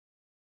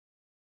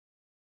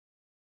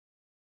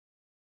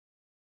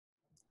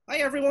Hi,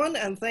 everyone,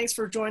 and thanks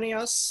for joining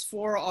us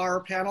for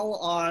our panel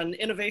on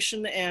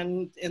innovation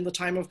and in the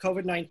time of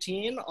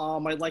COVID-19.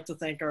 I'd like to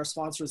thank our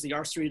sponsors, the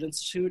R Street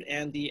Institute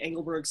and the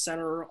Engelberg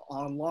Center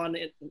on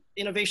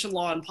Innovation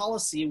Law and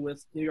Policy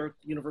with New York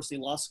University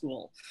Law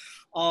School.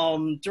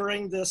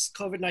 During this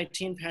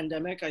COVID-19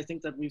 pandemic, I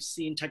think that we've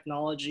seen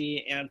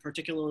technology and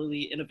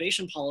particularly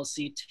innovation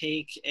policy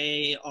take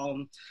a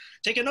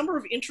number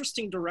of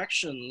interesting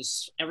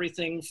directions,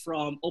 everything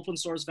from open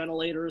source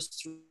ventilators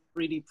through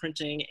 3D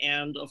printing,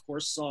 and of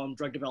course,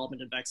 drug development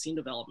and vaccine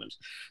development.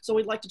 So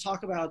we'd like to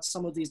talk about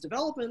some of these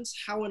developments,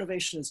 how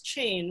innovation has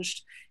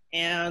changed,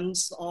 and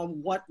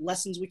what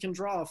lessons we can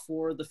draw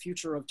for the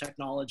future of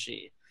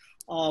technology.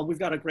 We've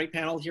got a great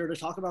panel here to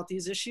talk about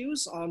these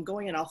issues,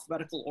 going in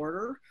alphabetical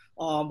order.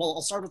 Well,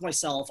 I'll start with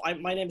myself.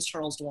 My name is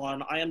Charles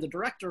Dwan. I am the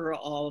director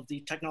of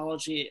the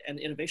Technology and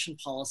Innovation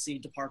Policy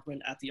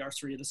Department at the R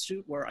Street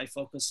Institute, where I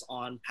focus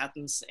on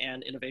patents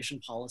and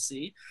innovation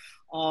policy.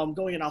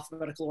 Going in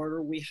alphabetical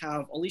order, we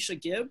have Alicia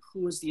Gibb,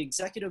 who is the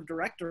executive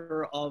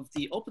director of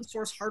the Open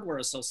Source Hardware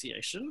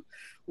Association.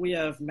 We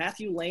have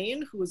Matthew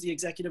Lane, who is the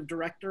executive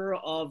director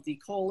of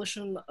the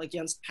Coalition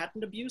Against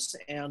Patent Abuse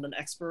and an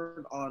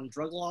expert on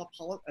drug law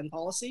and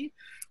policy.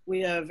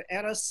 We have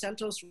Anna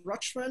Santos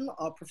Rutschman,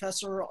 a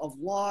professor of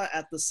law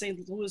at the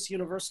St. Louis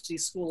University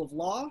School of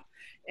Law.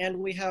 And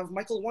we have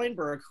Michael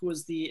Weinberg, who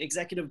is the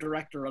executive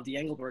director of the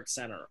Engelberg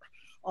Center.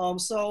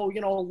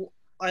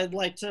 I'd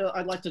like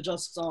to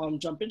just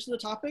jump into the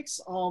topics.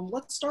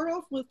 Let's start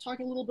off with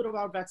talking a little bit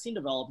about vaccine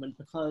development,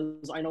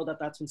 because I know that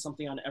that's been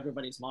something on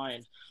everybody's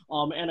mind.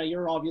 Anna,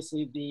 you're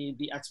obviously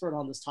the expert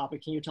on this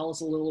topic. Can you tell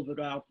us a little bit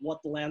about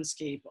what the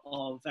landscape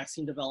of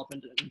vaccine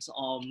development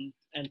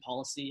and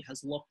policy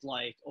has looked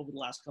like over the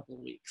last couple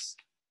of weeks?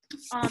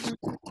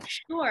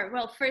 Sure.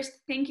 Well, first,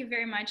 thank you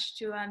very much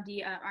to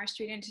the R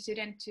Street Institute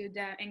and to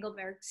the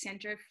Engelberg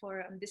Center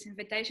for this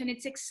invitation.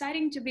 It's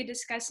exciting to be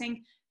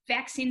discussing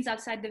vaccines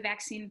outside the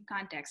vaccine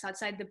context,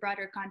 outside the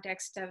broader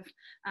context of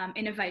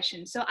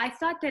innovation. So I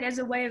thought that as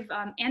a way of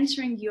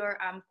answering your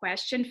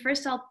question,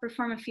 first I'll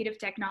perform a feat of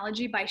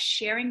technology by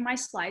sharing my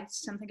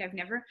slides, something I've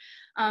never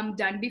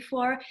done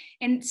before.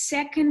 And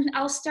second,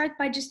 I'll start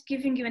by just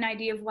giving you an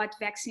idea of what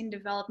vaccine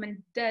development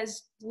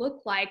does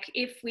look like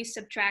if we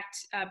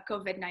subtract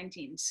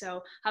COVID-19.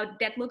 So how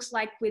that looks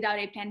like without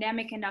a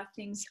pandemic and how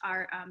things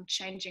are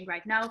changing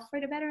right now for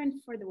the better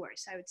and for the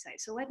worse, I would say.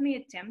 So let me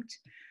attempt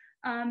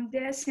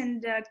this,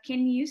 and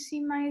can you see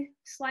my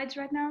slides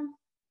right now?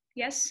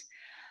 Yes?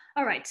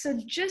 All right, so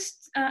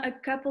just a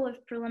couple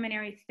of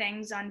preliminary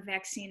things on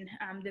vaccine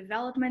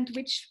development,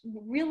 which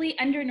really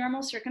under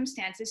normal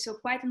circumstances, so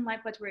quite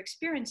unlike what we're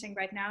experiencing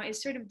right now,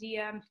 is sort of the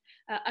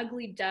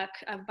ugly duck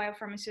of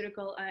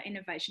biopharmaceutical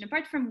innovation.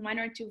 Apart from one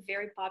or two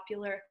very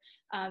popular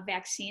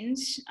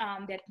vaccines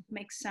that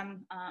make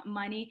some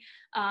money.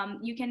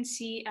 You can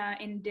see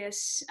in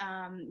this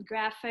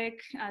graphic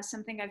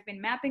something I've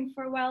been mapping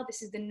for a while.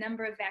 This is the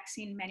number of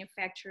vaccine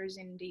manufacturers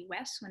in the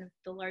US, one of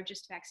the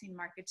largest vaccine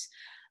markets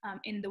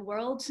in the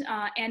world.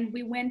 And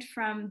we went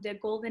from the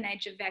golden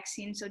age of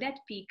vaccines, so that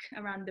peak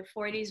around the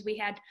 40s, we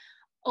had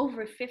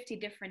over 50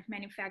 different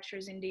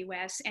manufacturers in the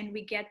US, and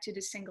we get to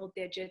the single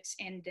digits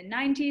in the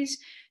 90s.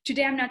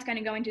 Today, I'm not going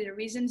to go into the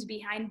reasons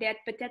behind that,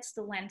 but that's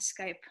the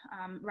landscape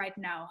right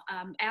now.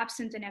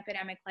 Absent an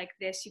epidemic like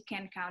this, you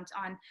can count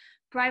on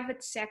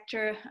private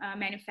sector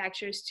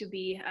manufacturers to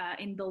be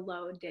in the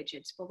low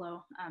digits,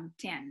 below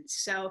 10.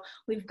 So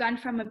we've gone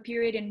from a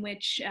period in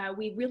which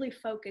we really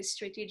focused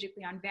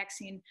strategically on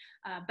vaccine,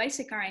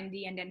 basic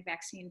R&D and then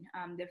vaccine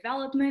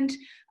development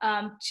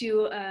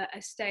to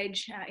a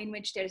stage in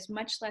which there's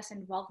much less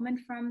involvement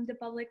from the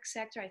public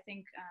sector. I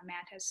think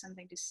Matt has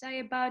something to say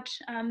about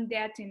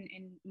that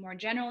in more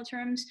general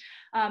terms,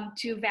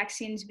 to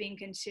vaccines being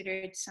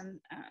considered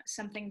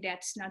something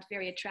that's not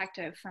very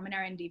attractive from an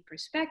R&D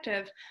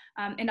perspective.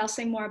 And I'll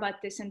say more about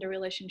this in the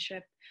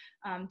relationship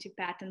to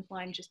patent law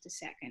in just a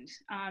second.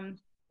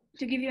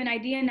 To give you an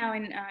idea, now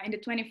in the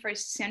 21st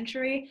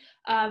century,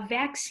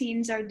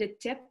 vaccines are the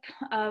tip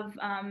of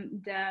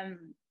the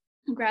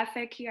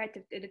graphic here at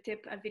the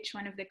tip of each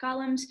one of the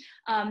columns.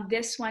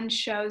 This one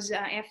shows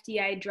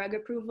FDA drug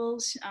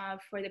approvals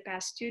for the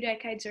past 2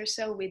 decades or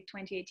so, with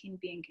 2018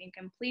 being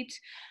incomplete.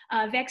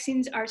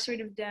 Vaccines are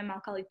sort of the,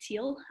 I'll call it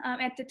teal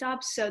at the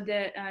top. So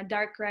the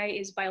dark gray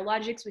is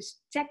biologics, which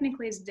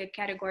technically is the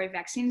category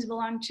vaccines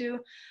belong to.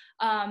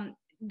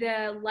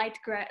 The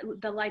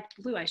light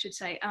blue, I should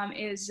say,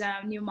 is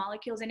new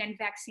molecules, and then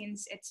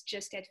vaccines, it's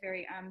just at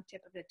very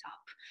tip of the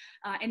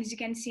top. And as you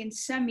can see, in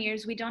some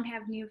years, we don't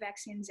have new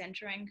vaccines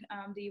entering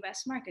the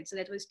US market. So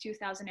that was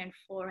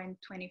 2004 and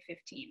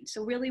 2015.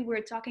 So really,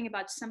 we're talking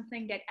about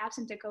something that,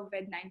 absent a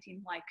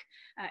COVID-19-like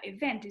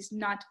event, is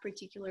not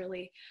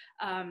particularly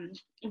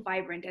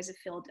vibrant as a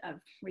field of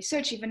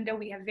research, even though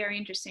we have very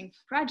interesting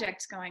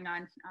projects going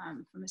on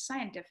from a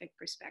scientific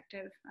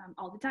perspective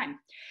all the time.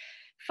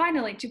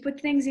 Finally, to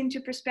put things into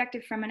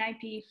perspective from an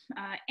IP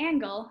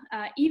angle,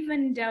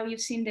 even though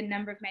you've seen the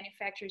number of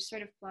manufacturers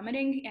sort of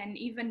plummeting, and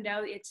even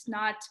though it's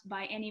not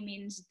by any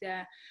means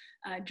the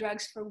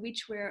drugs for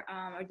which we're,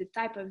 or the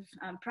type of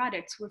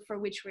products for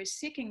which we're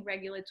seeking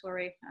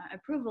regulatory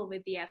approval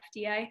with the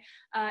FDA,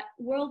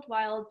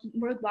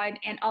 worldwide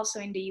and also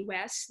in the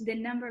US, the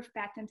number of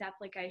patent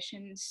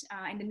applications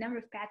and the number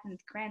of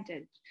patents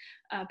granted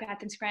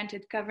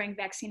covering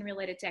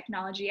vaccine-related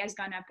technology has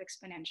gone up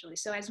exponentially.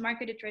 So as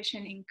market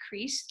attrition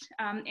increased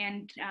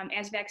and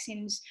as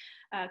vaccines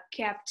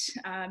kept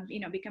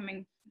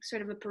becoming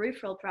sort of a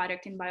peripheral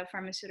product in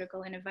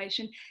biopharmaceutical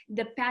innovation,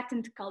 the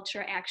patent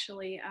culture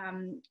actually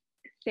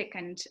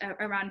thickened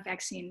around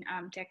vaccine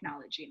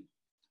technology.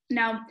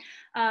 Now,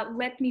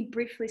 let me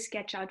briefly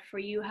sketch out for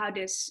you how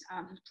this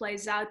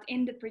plays out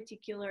in the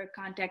particular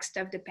context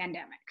of the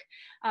pandemic.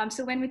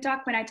 So when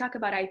I talk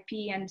about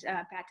IP and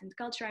patent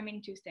culture, I mean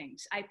two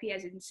things: IP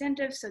as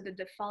incentives, so the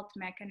default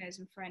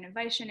mechanism for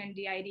innovation, and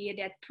the idea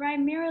that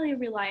primarily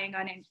relying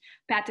on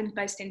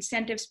patent-based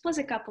incentives plus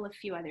a couple of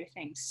few other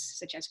things,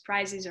 such as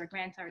prizes or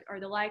grants or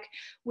the like,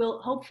 will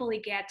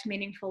hopefully get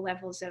meaningful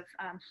levels of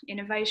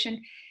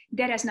innovation.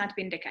 That has not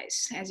been the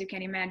case, as you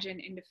can imagine,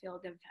 in the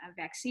field of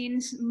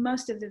vaccines.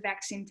 Most of the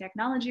vaccine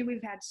technology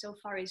we've had so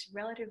far is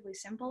relatively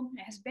simple.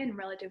 It has been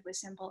relatively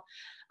simple.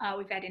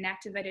 We've had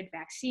inactivated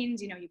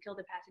vaccines, you kill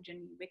the pathogen,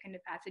 you weaken the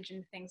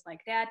pathogen, things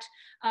like that.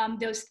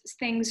 Those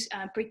things,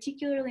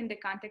 particularly in the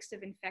context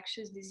of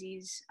infectious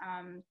disease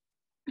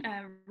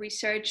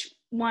research,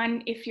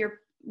 one, if you're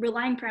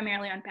relying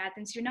primarily on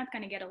patents, you're not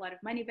going to get a lot of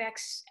money back.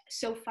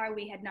 So far,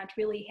 we had not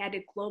really had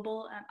a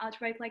global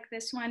outbreak like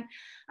this one.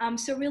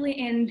 So really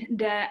in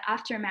the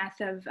aftermath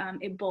of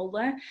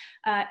Ebola,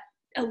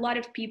 a lot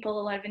of people,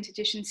 a lot of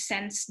institutions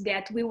sensed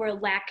that we were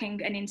lacking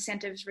an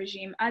incentives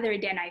regime other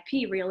than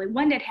IP, really,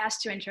 one that has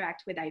to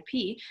interact with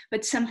IP,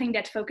 but something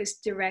that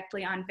focused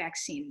directly on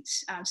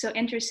vaccines. So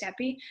enter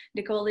CEPI,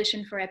 the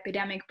Coalition for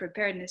Epidemic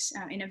Preparedness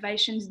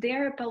Innovations.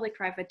 They're a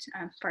public-private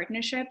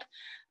partnership.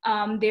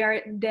 They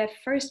are the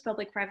first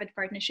public-private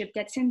partnership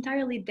that's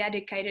entirely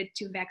dedicated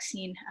to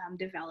vaccine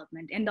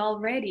development. And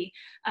already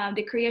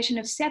the creation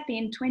of CEPI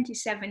in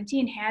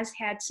 2017 has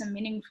had some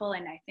meaningful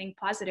and I think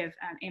positive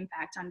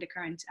impact on the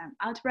current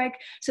outbreak.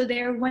 So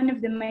they're one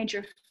of the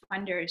major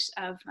funders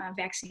of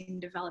vaccine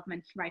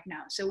development right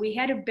now. So we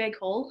had a big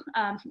hole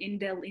in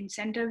the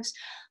incentives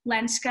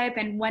landscape.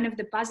 And one of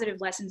the positive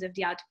lessons of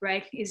the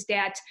outbreak is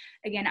that,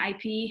 again,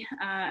 IP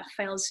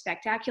fails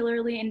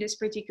spectacularly in this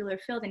particular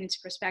field in its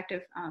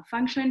prospective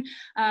function,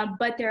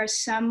 but there are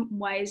some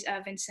ways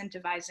of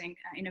incentivizing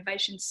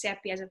innovation.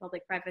 CEPI as a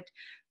public-private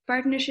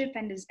partnership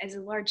and as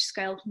a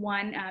large-scale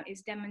one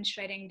is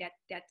demonstrating that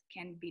that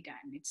can be done.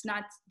 It's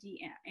not the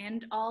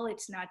end all.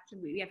 It's not,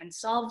 we haven't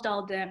solved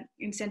all the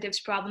incentives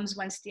problems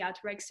once the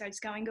outbreak starts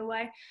going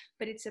away,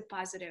 but it's a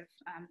positive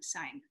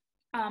sign.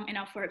 And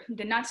now for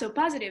the not so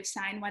positive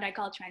sign, what I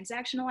call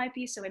transactional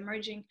IP, so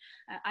emerging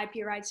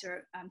IP rights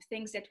or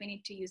things that we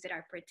need to use that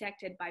are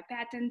protected by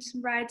patent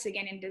rights.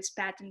 Again, in this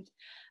patent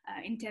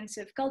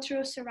intensive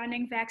culture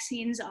surrounding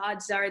vaccines,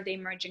 odds are the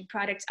emerging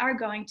products are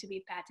going to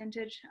be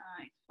patented,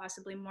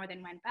 possibly more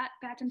than one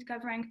patent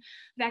covering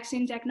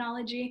vaccine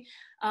technology.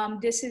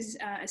 This is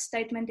a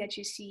statement that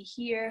you see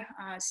here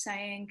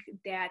saying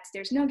that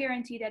there's no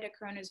guarantee that a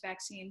coronavirus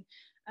vaccine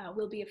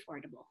will be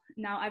affordable.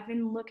 Now, I've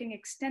been looking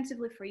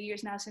extensively for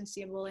years now since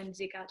the Ebola and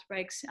Zika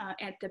outbreaks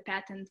at the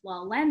patent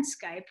law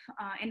landscape,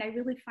 and I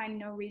really find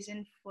no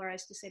reason for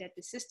us to say that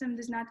the system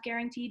does not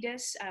guarantee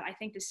this. I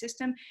think the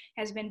system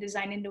has been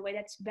designed in a way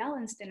that's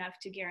balanced enough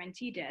to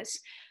guarantee this,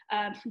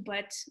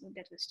 but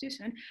that was too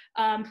soon.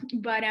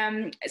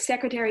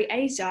 Secretary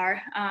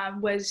Azar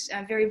was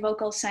very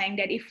vocal saying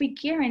that if we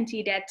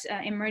guarantee that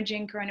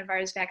emerging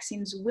coronavirus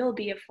vaccines will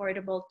be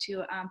affordable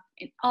to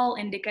all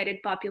indicated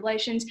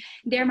populations,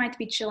 there might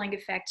be chilling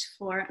effects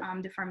for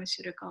the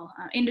pharmaceutical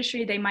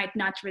industry. They might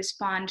not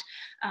respond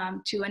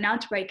to an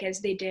outbreak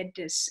as they did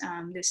this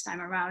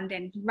time around.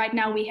 And right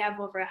now we have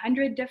over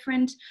 100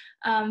 different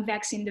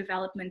vaccine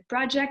development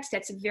projects.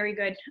 That's a very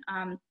good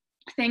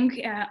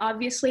thing.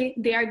 Obviously,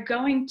 they are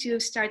going to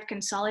start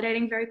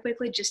consolidating very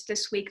quickly. Just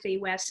this week, the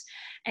US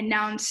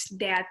announced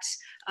that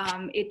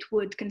it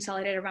would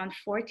consolidate around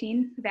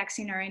 14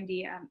 vaccine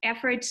R&D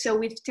efforts. So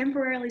we've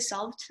temporarily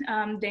solved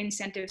the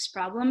incentives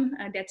problem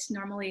that's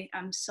normally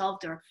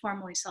solved or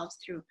formally solved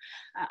through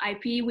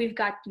IP. We've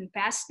gotten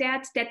past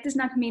that. That does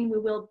not mean we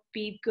will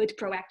be good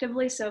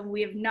proactively. So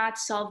we have not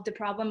solved the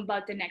problem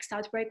about the next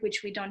outbreak,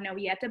 which we don't know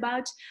yet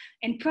about.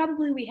 And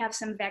probably we have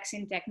some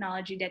vaccine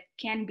technology that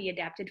can be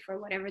adapted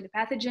for whatever the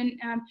pathogen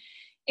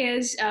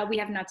is. We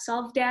have not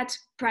solved that.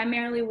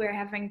 Primarily, we're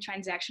having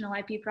transactional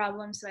IP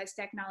problems. So as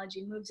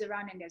technology moves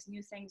around and as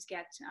new things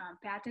get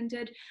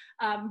patented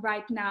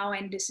right now,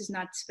 and this is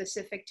not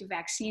specific to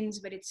vaccines,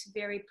 but it's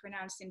very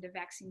pronounced in the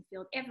vaccine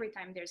field. Every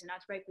time there's an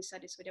outbreak, we saw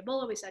this with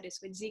Ebola, we saw this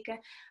with Zika,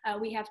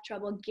 we have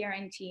trouble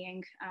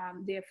guaranteeing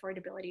the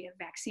affordability of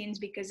vaccines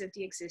because of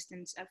the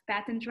existence of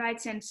patent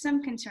rights and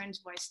some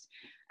concerns voiced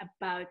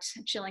about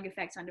chilling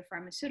effects on the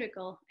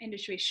pharmaceutical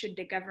industry should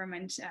the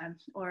government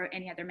or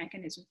any other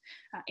mechanism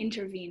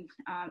intervene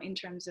in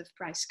terms of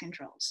price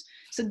controls.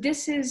 So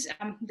this is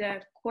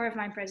the core of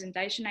my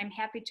presentation. I'm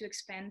happy to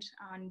expand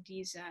on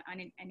these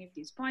on any of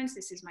these points.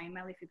 This is my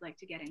email if you'd like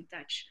to get in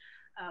touch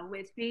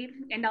with me.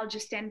 And I'll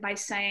just end by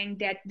saying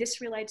that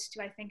this relates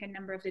to, I think, a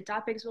number of the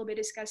topics we'll be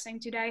discussing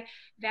today.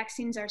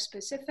 Vaccines are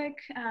specific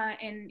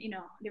and, you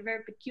know, they're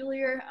very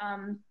peculiar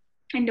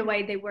in the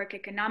way they work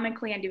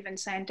economically and even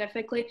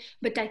scientifically.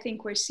 But I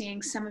think we're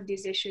seeing some of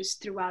these issues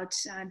throughout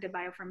the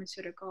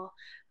biopharmaceutical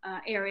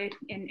area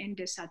in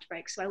this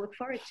outbreak. So I look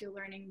forward to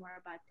learning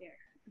more about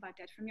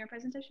that from your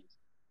presentations.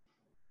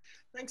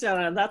 Thanks,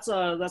 Anna. And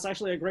that's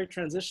actually a great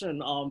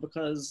transition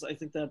because I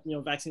think that, you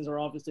know, vaccines are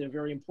obviously a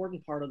very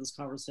important part of this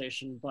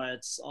conversation,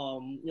 but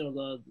you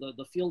know,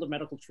 the field of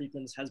medical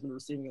treatments has been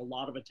receiving a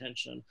lot of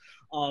attention.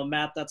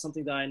 Matt, that's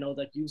something that I know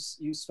that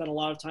you spent a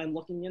lot of time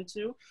looking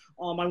into.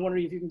 I'm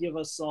wondering if you can give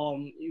us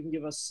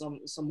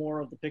some more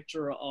of the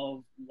picture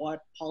of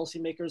what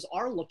policymakers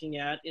are looking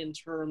at in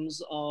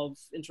terms of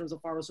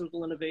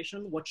pharmaceutical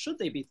innovation. What should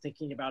they be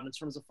thinking about in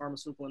terms of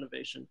pharmaceutical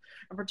innovation?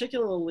 And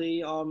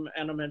particularly,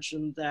 Anna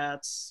mentioned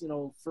that, you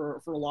know, for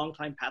a long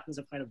time, patents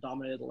have kind of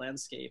dominated the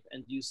landscape.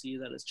 And do you see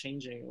that as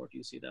changing, or do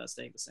you see that as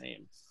staying the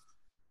same?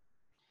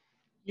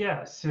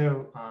 Yeah,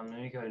 so let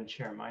me go ahead and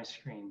share my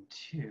screen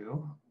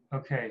too.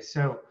 Okay,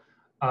 so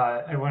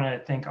I want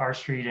to thank R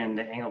Street and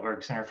the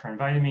Engelberg Center for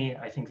inviting me.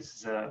 I think this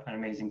is an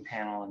amazing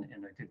panel and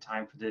a good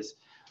time for this.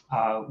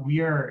 We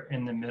are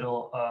in the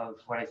middle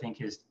of what I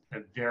think is a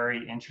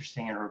very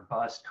interesting and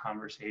robust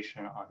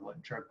conversation on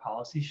what drug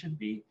policy should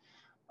be.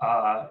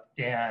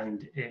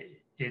 And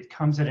it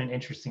comes at an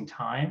interesting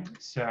time.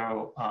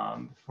 So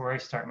before I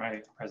start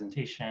my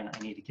presentation, I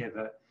need to give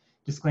a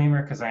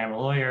disclaimer because I am a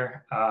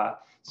lawyer.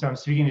 So I'm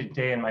speaking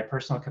today in my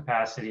personal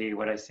capacity.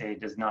 What I say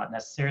does not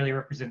necessarily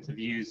represent the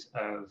views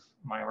of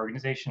my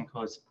organization,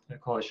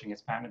 Coalition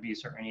Against Patent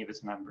Abuse, or any of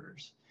its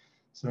members.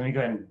 So let me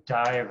go ahead and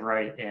dive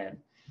right in.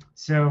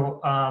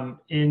 So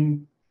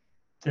in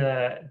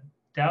the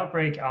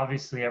outbreak,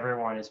 obviously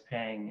everyone is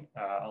paying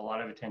a lot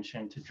of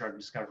attention to drug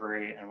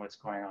discovery and what's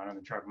going on in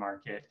the drug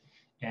market.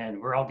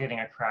 And we're all getting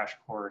a crash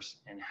course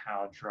in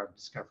how drug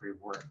discovery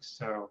works.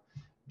 So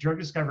drug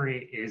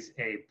discovery is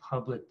a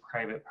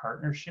public-private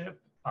partnership.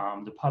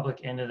 The public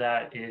end of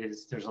that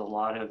is there's a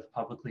lot of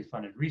publicly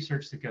funded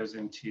research that goes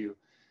into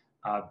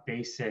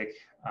basic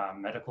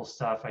medical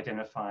stuff,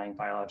 identifying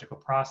biological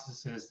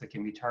processes that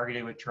can be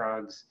targeted with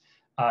drugs.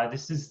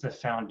 This is the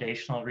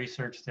foundational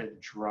research that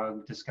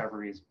drug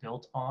discovery is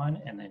built on,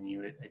 and then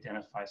you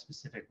identify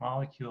specific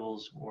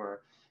molecules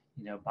or,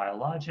 you know,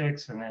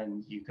 biologics, and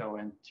then you go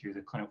into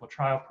the clinical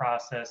trial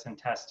process and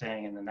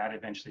testing, and then that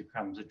eventually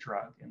becomes a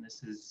drug. And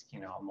this is,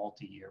 you know, a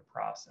multi-year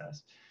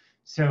process.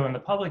 So in the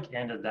public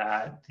end of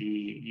that,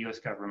 the US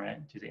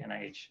government, to the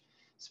NIH,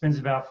 spends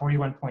about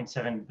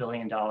 $41.7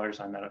 billion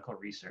on medical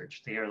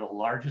research. They are the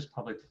largest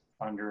public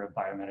funder of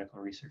biomedical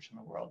research in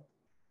the world.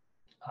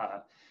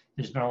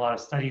 There's been a lot of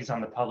studies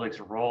on the public's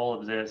role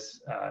of this.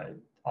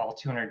 All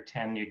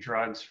 210 new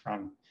drugs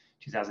from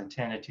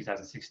 2010 to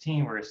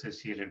 2016 were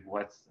associated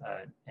with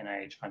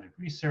NIH-funded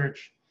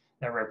research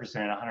that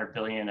represented 100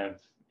 billion of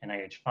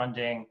NIH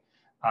funding.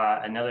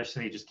 Another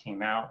study just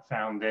came out,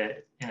 found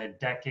that in a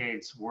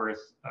decade's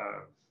worth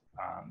of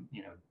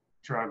you know,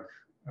 drug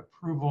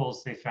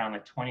approvals, they found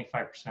that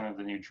 25% of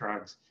the new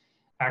drugs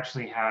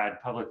actually had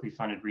publicly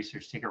funded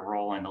research take a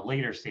role in the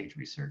later stage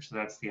research. So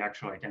that's the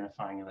actual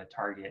identifying of the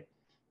target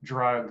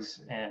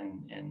drugs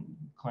and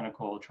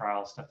clinical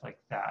trials, stuff like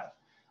that.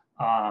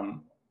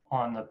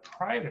 On the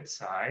private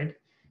side,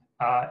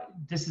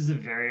 this is a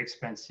very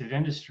expensive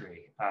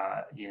industry.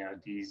 You know,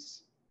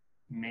 these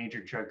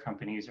major drug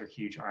companies are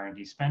huge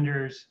R&D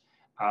spenders.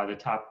 The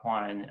top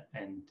one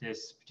in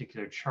this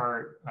particular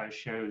chart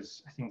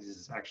shows, I think this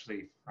is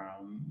actually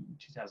from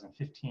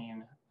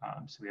 2015,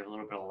 so we have a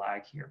little bit of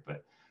lag here,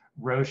 but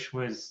Roche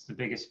was the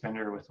biggest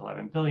spender with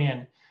 11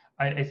 billion.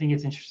 I think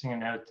it's interesting to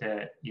note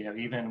that, you know,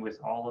 even with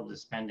all of the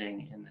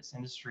spending in this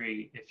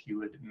industry, if you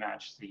would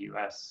match the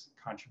US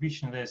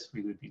contribution to this,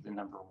 we would be the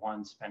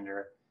 #1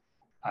 spender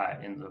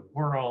in the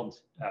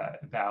world,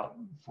 about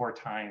 4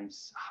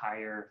 times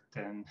higher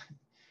than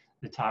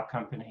the top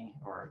company,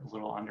 or a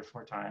little under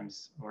 4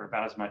 times, or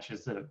about as much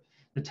as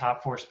the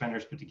top 4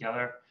 spenders put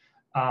together.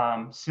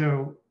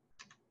 So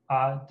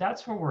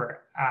that's where we're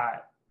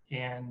at.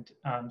 And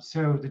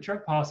so the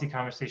drug policy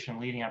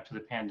conversation leading up to the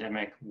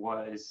pandemic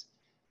was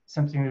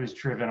something that was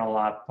driven a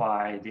lot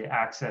by the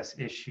access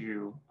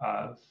issue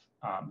of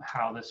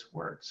how this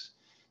works.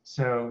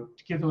 So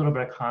to give a little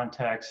bit of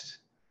context,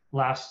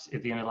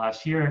 at the end of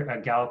last year, a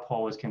Gallup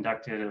poll was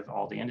conducted of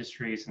all the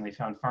industries, and they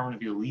found pharma to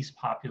be the least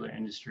popular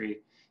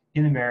industry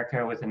in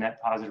America, with a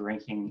net positive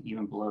ranking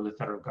even below the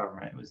federal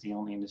government. It was the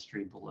only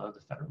industry below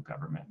the federal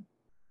government.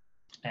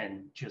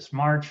 And just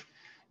March,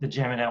 the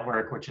JAMA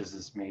Network, which is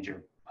this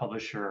major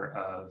publisher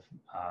of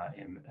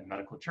a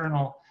medical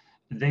journal,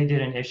 they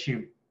did an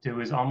issue that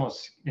was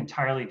almost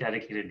entirely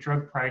dedicated to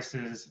drug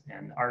prices,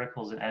 and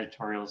articles and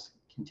editorials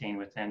contained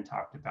within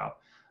talked about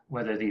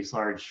whether these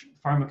large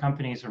pharma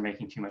companies were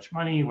making too much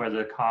money, whether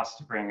the cost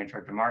to bring a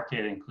drug to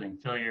market, including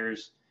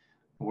failures,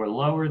 were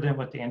lower than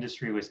what the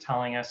industry was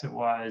telling us it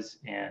was.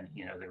 And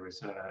there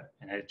was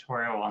an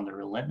editorial on the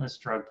relentless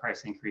drug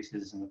price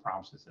increases and the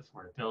promises of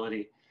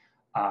affordability.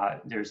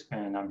 There's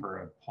been a number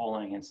of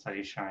polling and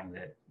studies showing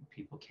that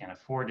people can't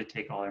afford to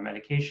take all their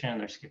medication,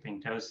 they're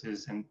skipping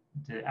doses, and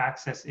the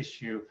access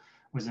issue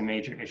was a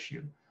major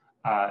issue.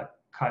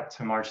 Cut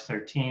to March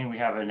 13, we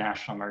have a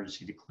national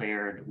emergency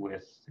declared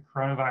with the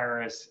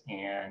coronavirus,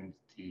 and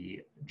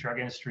the drug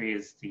industry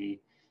is the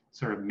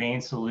sort of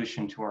main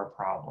solution to our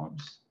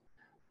problems.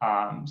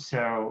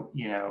 Also,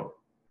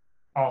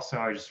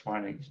 I just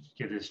want to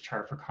give this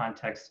chart for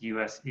context. The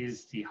US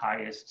is the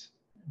highest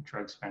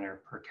drug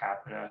spender per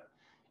capita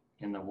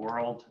in the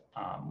world.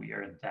 We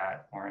are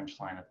that orange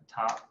line at the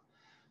top.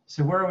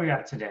 So where are we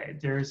at today?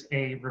 There's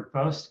a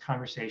robust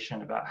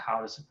conversation about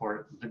how to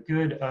support the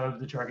good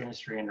of the drug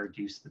industry and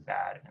reduce the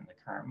bad in the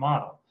current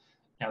model.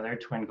 Now, there are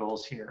twin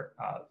goals here.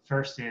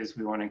 First is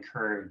we want to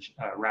encourage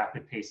a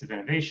rapid pace of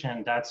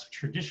innovation. That's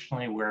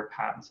traditionally where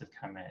patents have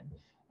come in.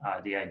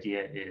 The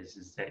idea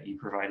is that you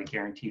provide a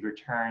guaranteed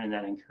return, and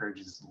that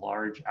encourages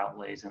large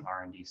outlays in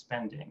R&D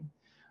spending.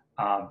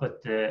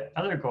 But the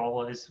other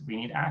goal is we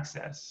need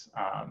access.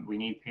 We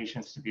need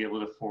patients to be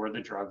able to afford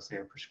the drugs they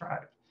are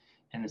prescribed.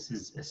 And this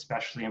is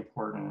especially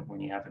important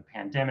when you have a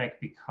pandemic,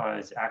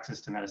 because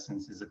access to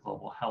medicines is a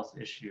global health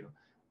issue.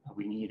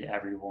 We need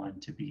everyone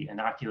to be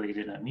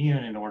inoculated and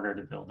immune in order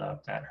to build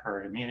up that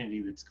herd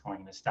immunity that's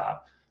going to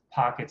stop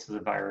pockets of the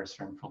virus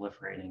from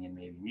proliferating and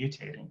maybe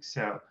mutating.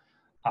 So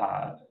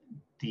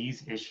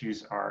these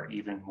issues are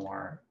even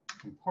more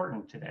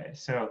important today.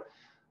 So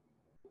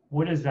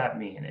what does that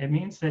mean? It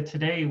means that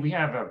today we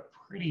have a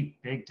pretty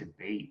big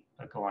debate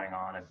going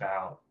on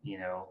about,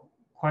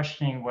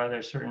 questioning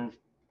whether certain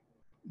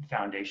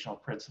foundational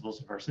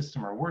principles of our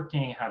system are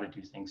working, how to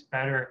do things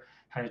better,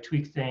 how to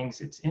tweak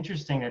things. It's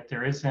interesting that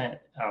there isn't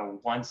a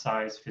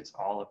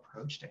one-size-fits-all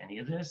approach to any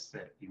of this,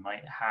 that we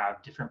might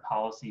have different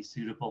policies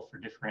suitable for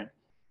different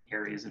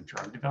areas of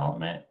drug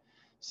development.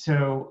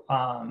 So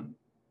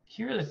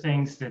here are the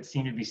things that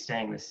seem to be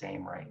staying the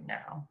same right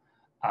now.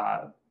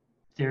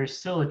 There is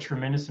still a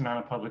tremendous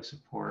amount of public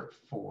support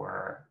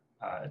for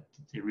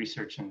the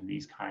research in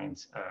these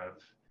kinds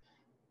of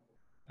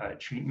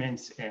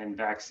treatments and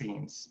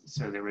vaccines.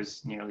 So there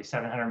was nearly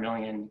 700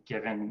 million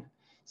given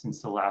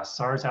since the last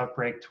SARS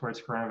outbreak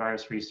towards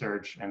coronavirus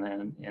research. And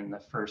then in the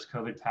first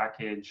COVID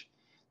package,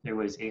 there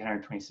was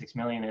 826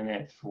 million in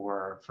it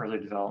for further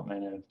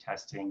development of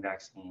testing,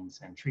 vaccines,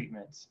 and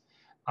treatments.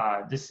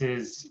 This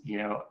is,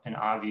 an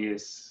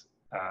obvious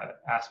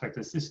aspect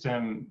of the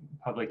system.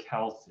 Public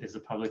health is a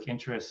public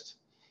interest,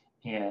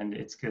 and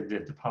it's good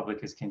that the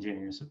public is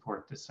continuing to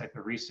support this type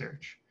of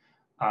research.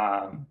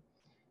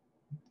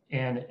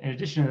 And in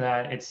addition to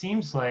that, it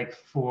seems like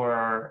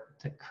for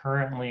the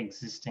currently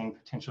existing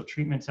potential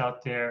treatments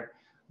out there,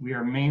 we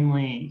are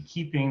mainly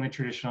keeping the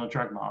traditional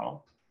drug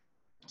model.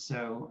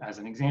 So as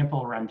an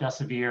example,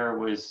 remdesivir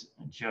was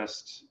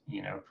just,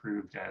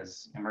 approved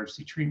as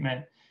emergency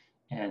treatment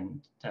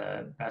and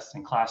the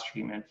best-in-class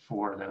treatment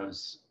for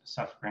those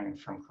suffering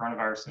from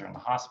coronavirus that are in the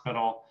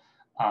hospital.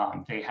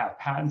 They have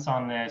patents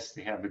on this.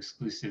 They have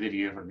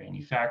exclusivity over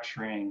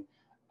manufacturing.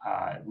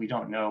 We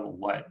don't know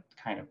what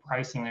kind of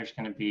pricing there's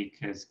going to be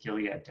because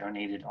Gilead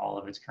donated all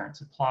of its current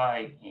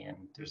supply, and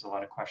there's a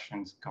lot of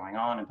questions going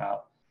on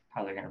about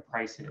how they're going to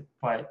price it.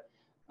 But,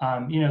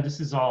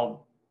 this is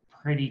all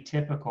pretty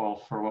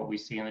typical for what we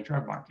see in the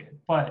drug market.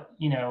 But,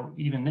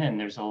 even then,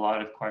 there's a lot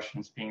of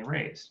questions being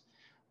raised.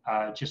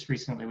 Just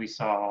recently, we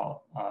saw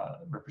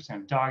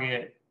Representative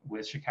Doggett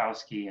with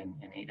Schakowsky and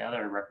 8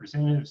 other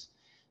representatives.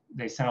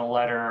 They sent a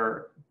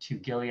letter to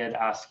Gilead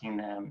asking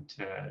them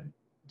to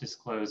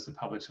disclose the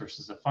public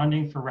sources of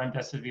funding for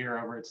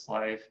remdesivir over its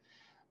life,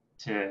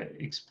 to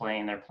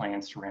explain their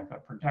plans to ramp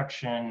up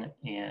production,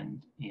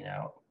 and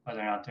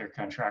whether or not they're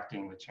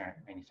contracting with generic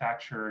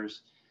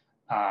manufacturers.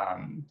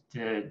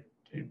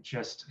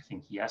 Just, I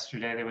think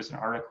yesterday, there was an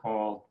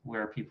article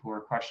where people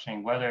were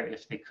questioning whether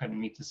if they couldn't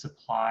meet the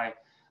supply,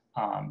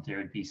 there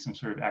would be some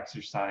sort of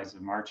exercise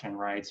of march-in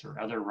rights or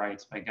other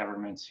rights by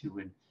governments who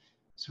would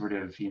sort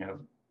of,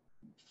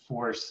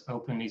 force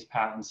open these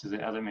patents so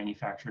that other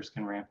manufacturers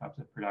can ramp up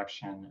the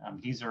production.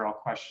 These are all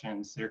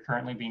questions that are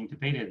currently being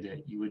debated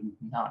that you would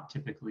not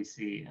typically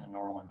see in a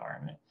normal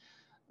environment.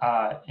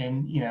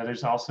 And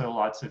there's also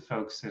lots of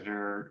folks that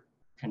are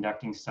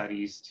conducting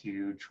studies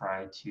to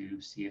try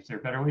to see if there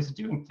are better ways of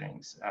doing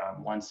things.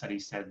 One study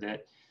said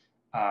that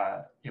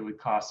it would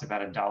cost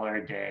about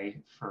 $1 a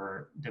day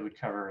that would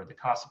cover the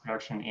cost of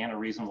production and a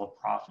reasonable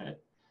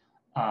profit.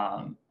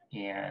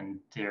 And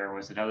there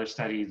was another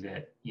study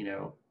that,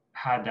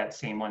 had that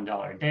same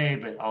 $1 a day,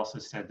 but also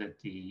said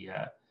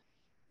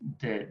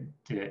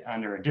that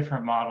under a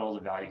different model, the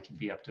value could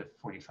be up to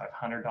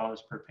 $4,500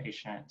 per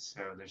patient.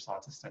 So there's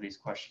lots of studies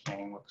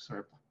questioning what sort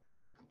of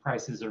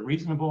prices are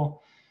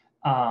reasonable.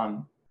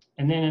 And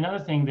And then another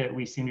thing that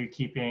we seem to be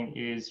keeping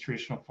is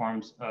traditional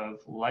forms of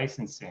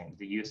licensing.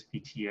 The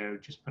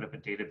USPTO just put up a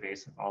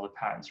database of all the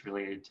patents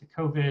related to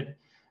COVID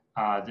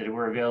that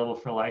were available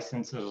for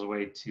license as a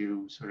way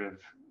to sort of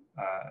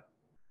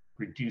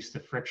reduce the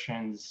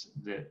frictions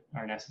that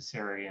are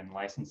necessary in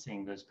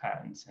licensing those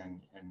patents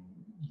and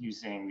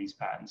using these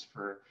patents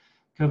for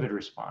COVID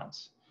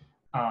response.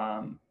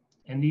 And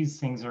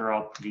these things are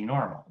all pretty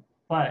normal.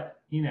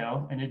 But, you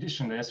know, in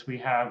addition to this, we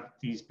have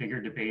these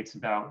bigger debates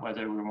about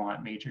whether we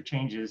want major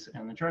changes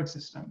in the drug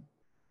system.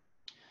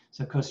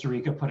 So Costa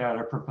Rica put out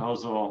a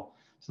proposal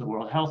to the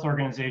World Health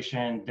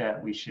Organization that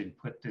we should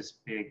put this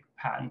big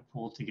patent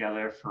pool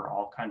together for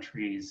all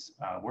countries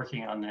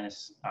working on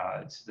this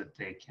so that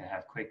they can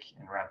have quick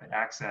and rapid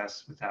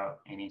access without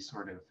any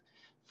sort of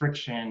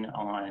friction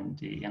on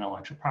the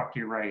intellectual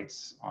property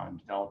rights, on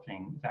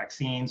developing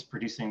vaccines,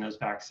 producing those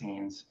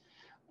vaccines.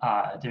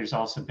 There's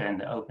also been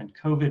the Open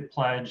COVID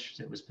Pledge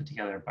that was put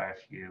together by a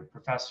few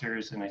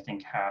professors, and I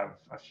think have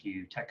a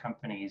few tech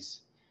companies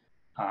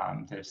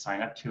that have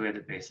signed up to it.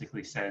 It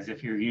basically says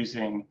if you're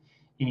using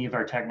any of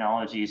our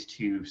technologies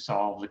to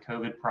solve the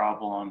COVID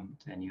problem,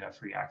 then you have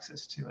free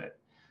access to it.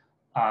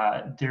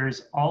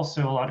 There's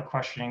also a lot of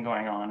questioning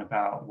going on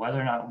about whether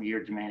or not we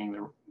are demanding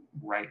the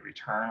right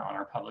return on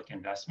our public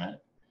investment.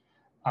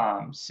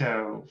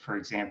 So, for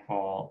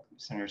example,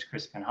 Senators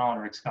Crispin and Holland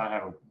and Rick Scott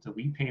have the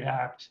We Paid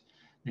Act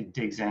that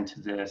digs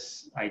into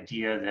this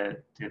idea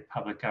that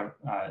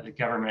the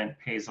government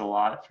pays a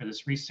lot for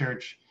this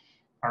research.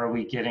 Are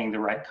we getting the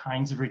right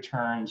kinds of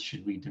returns?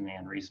 Should we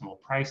demand reasonable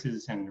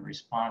prices in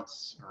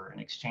response or in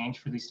exchange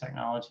for these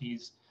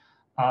technologies?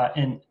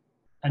 And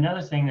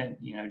another thing that,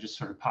 you know, just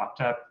sort of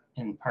popped up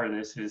in part of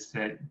this is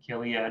that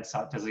Gilead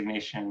sought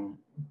designation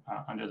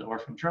under the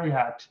Orphan Drug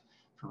Act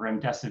for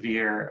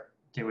remdesivir.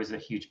 There was a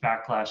huge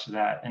backlash to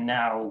that. And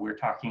now we're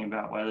talking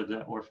about whether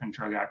the Orphan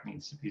Drug Act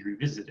needs to be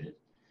revisited.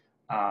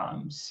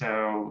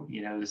 So,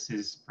 you know, this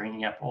is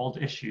bringing up old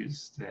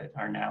issues that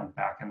are now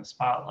back in the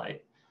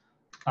spotlight.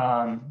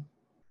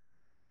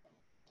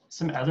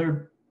 Some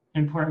other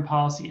important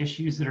policy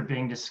issues that are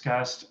being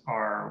discussed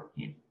are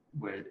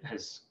what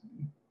has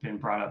been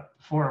brought up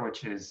before,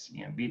 which is,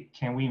 you know,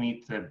 can we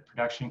meet the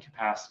production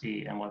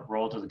capacity, and what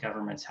role do the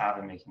governments have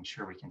in making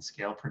sure we can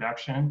scale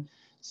production?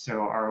 So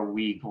are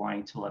we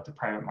going to let the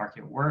private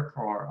market work,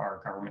 or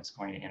are governments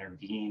going to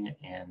intervene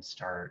and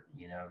start,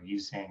 you know,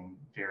 using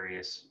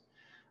various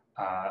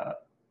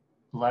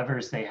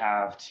levers they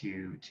have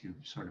to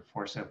sort of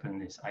force open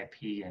this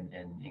IP and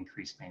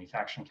increase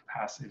manufacturing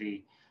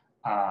capacity?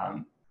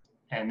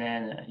 And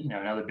then, you know,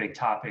 another big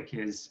topic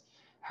is,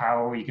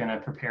 how are we going to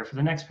prepare for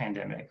the next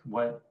pandemic?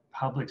 What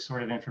public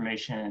sort of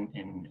information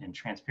and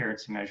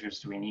transparency measures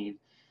do we need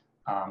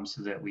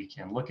so that we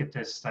can look at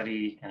this,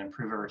 study, and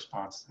improve our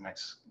response to the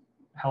next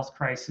health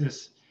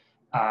crisis?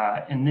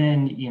 And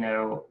then, you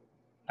know,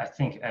 I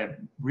think a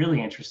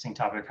really interesting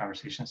topic of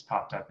conversation that's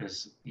popped up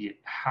is,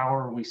 how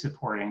are we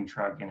supporting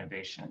drug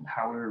innovation?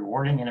 How are we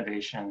rewarding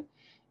innovation?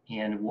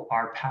 And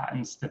are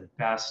patents the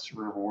best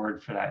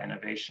reward for that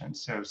innovation?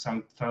 So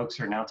some folks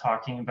are now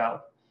talking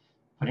about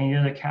putting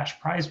together a cash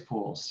prize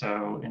pool.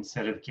 So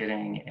instead of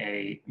getting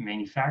a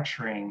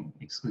manufacturing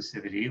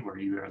exclusivity where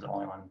you are the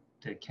only one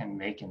that can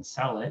make and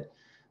sell it,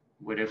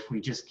 what if we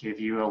just give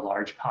you a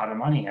large pot of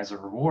money as a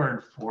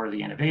reward for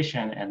the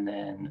innovation, and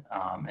then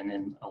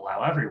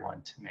allow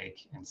everyone to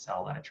make and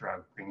sell that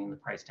drug, bringing the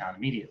price down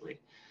immediately?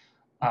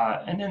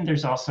 And then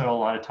there's also a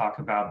lot of talk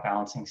about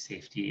balancing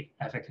safety,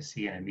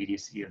 efficacy, and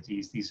immediacy of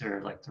these. These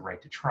are like the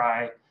right to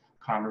try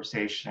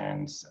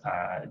conversations,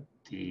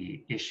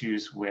 the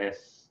issues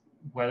with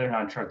whether or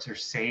not drugs are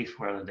safe,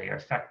 whether they are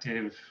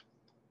effective.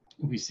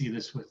 We see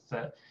this with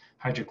the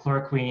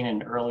hydrochloroquine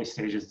in early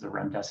stages of the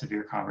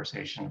remdesivir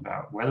conversation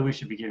about whether we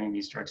should be giving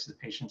these drugs to the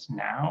patients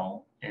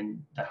now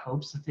in the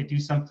hopes that they do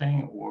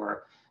something,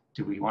 or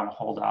do we want to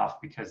hold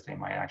off because they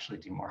might actually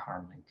do more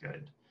harm than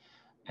good?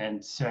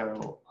 And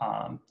so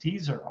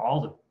these are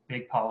all the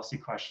big policy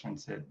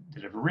questions that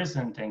have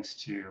arisen thanks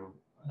to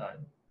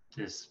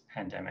this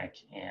pandemic.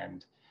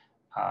 And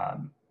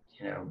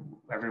you know,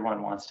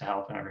 everyone wants to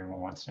help and everyone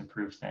wants to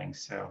improve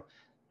things. So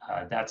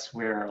that's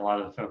where a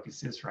lot of the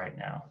focus is right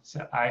now.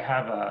 So I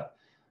have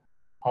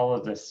all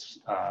of this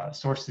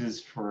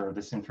sources for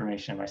this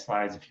information in my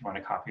slides. If you want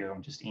a copy of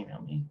them, just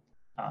email me.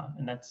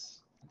 And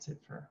that's it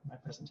for my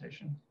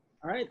presentation.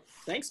 All right,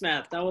 thanks,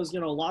 Matt. That was,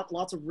 you know,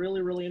 lots of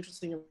really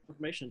interesting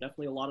information.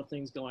 Definitely a lot of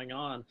things going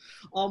on.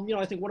 You know,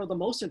 I think one of the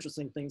most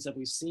interesting things that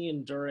we've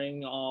seen during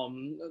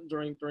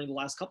the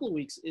last couple of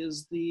weeks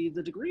is the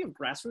degree of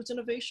grassroots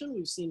innovation.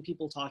 We've seen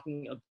people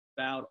talking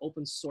about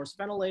open source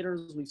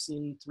ventilators. We've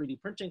seen 3D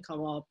printing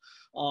come up.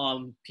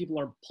 People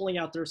are pulling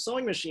out their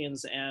sewing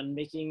machines and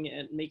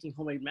making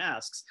homemade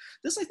masks.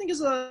 This, I think,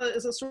 is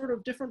a sort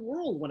of different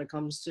world when it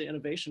comes to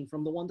innovation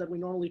from the one that we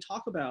normally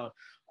talk about.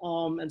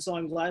 And so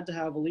I'm glad to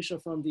have Alicia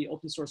from the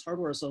Open Source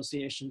Hardware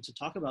Association to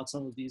talk about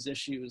some of these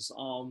issues.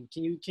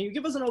 Can you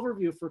give us an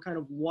overview for kind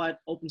of what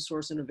open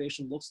source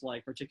innovation looks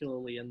like,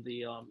 particularly in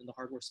the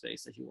hardware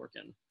space that you work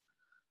in?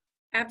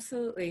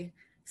 Absolutely.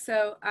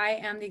 So I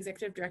am the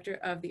executive director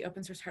of the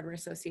Open Source Hardware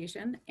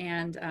Association,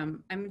 and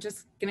I'm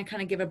just going to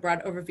kind of give a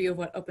broad overview of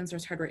what open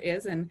source hardware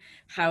is and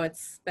how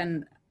it's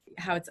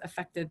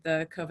affected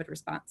the COVID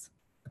response.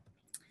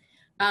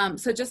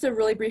 So just a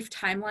really brief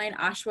timeline.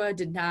 OSHWA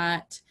did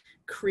not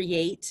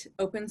create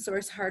open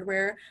source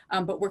hardware,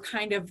 but we're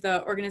kind of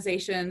the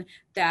organization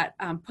that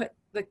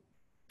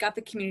got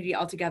the community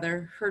all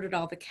together, herded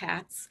all the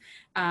cats,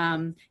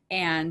 and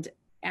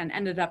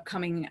ended up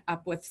coming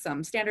up with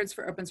some standards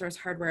for open source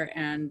hardware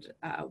and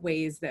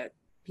ways that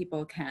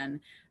people can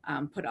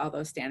apply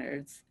those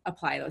standards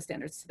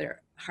to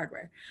their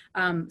hardware.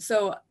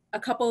 So a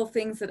couple of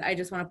things that I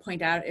just want to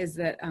point out is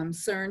that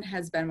CERN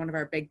has been one of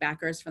our big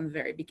backers from the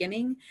very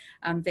beginning.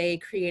 They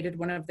created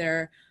one of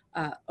their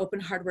open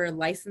hardware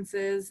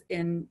licenses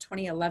in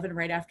 2011,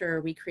 right after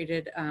we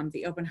created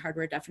the open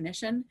hardware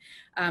definition.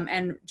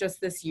 And just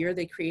this year,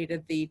 they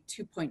created the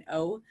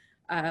 2.0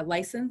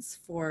 license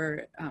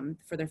for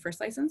their first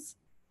license.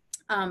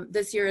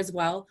 This year as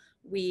well,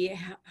 we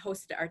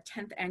hosted our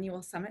 10th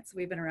annual summit, so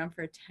we've been around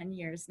for 10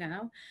 years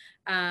now.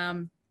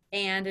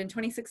 And in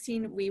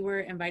 2016, we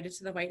were invited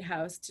to the White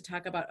House to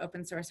talk about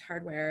open source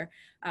hardware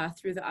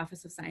through the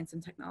Office of Science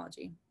and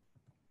Technology.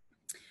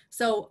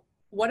 So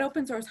what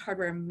open source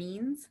hardware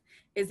means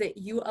is that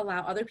you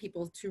allow other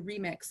people to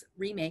remix,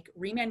 remake,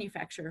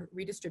 remanufacture,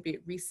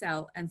 redistribute,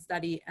 resell, and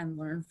study and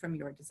learn from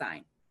your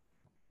design.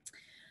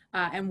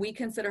 And we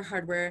consider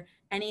hardware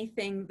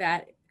anything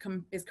that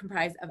is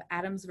comprised of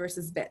atoms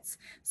versus bits.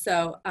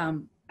 So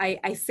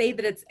I say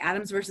that it's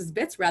atoms versus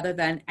bits rather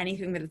than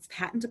anything that it's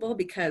patentable,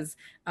 because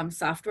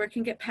software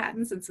can get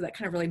patents, and so that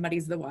kind of really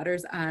muddies the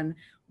waters on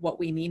what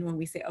we mean when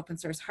we say open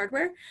source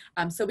hardware.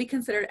 So we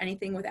consider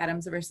anything with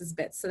atoms versus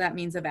bits. So that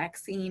means a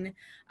vaccine,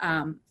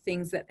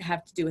 things that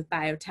have to do with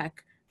biotech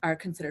are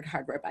considered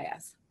hardware by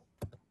us.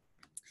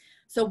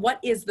 So what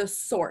is the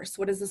source?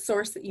 What is the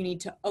source that you need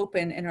to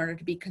open in order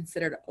to be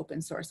considered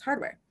open source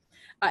hardware?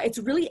 It's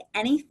really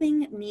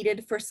anything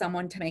needed for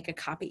someone to make a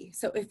copy.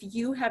 So if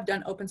you have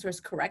done open source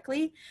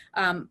correctly,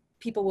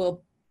 people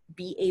will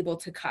be able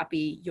to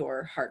copy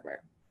your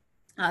hardware.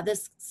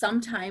 This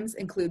sometimes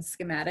includes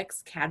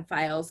schematics, CAD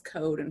files,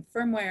 code, and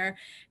firmware,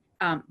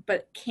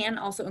 but can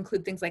also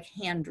include things like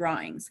hand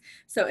drawings.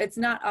 So it's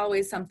not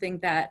always something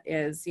that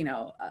is,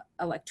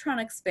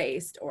 electronics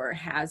based or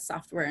has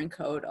software and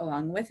code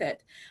along with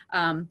it.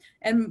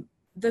 And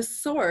the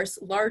source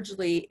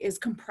largely is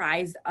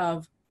comprised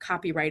of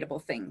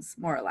copyrightable things,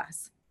 more or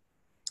less.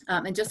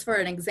 And just for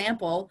an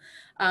example,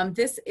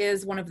 this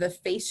is one of the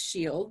face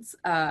shields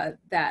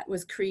that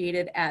was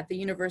created at the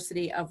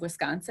University of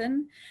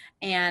Wisconsin.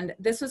 And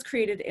this was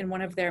created in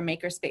one of their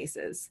maker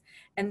spaces.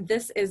 And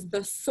this is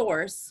the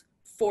source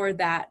for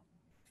that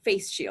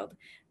face shield.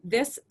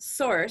 This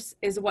source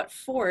is what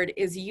Ford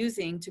is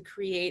using to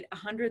create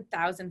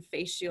 100,000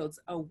 face shields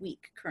a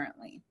week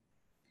currently.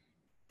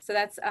 So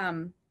that's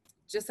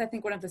just, I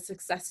think, one of the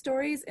success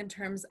stories in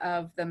terms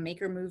of the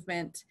maker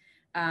movement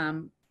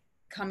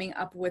coming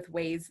up with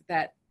ways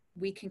that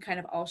we can kind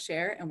of all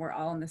share, and we're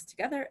all in this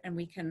together, and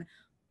we can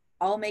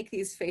all make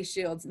these face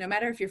shields, no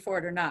matter if you're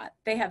Ford or not.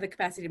 They have the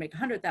capacity to make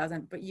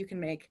 100,000, but you can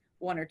make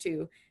 1 or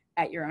 2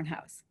 at your own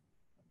house.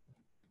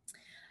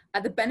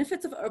 The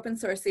benefits of open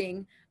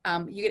sourcing,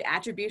 you get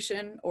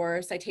attribution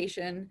or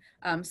citation.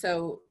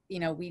 So,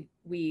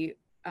 we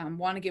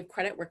want to give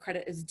credit where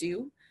credit is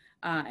due,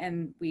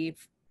 and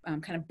we've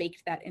kind of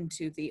baked that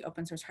into the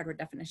open source hardware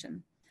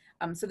definition.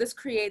 So this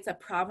creates a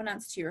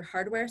provenance to your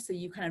hardware, so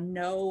you kind of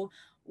know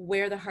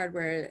where the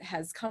hardware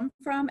has come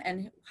from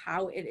and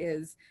how it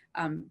is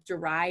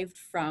derived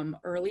from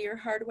earlier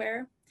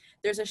hardware.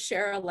 There's a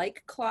share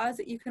alike clause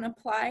that you can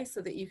apply so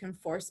that you can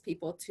force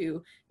people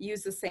to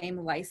use the same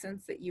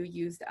license that you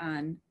used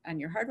on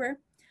your hardware.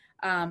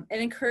 It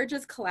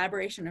encourages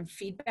collaboration and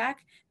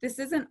feedback. This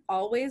isn't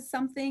always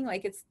something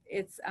like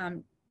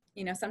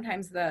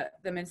sometimes the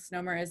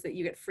misnomer is that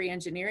you get free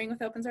engineering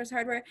with open source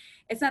hardware.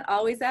 It's not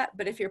always that,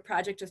 but if your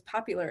project is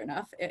popular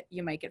enough,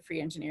 you might get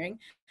free engineering.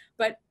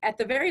 But at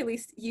the very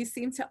least, you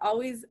seem to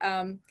always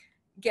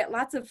get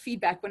lots of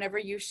feedback whenever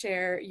you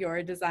share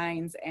your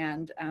designs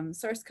and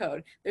source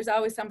code. There's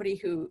always somebody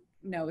who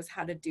knows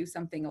how to do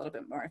something a little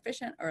bit more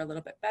efficient or a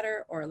little bit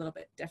better or a little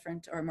bit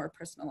different or more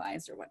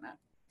personalized or whatnot.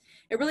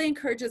 It really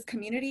encourages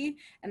community,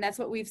 and that's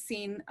what we've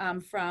seen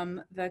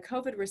from the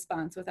COVID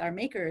response with our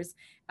makers,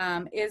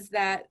 is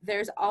that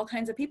there's all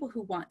kinds of people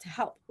who want to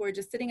help, who are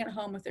just sitting at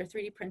home with their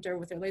 3D printer,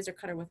 with their laser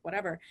cutter, with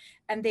whatever,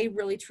 and they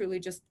really truly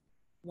just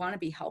want to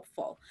be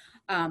helpful.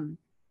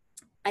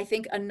 I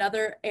think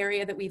another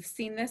area that we've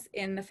seen this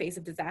in the face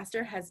of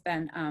disaster has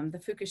been the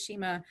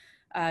Fukushima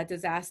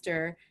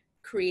disaster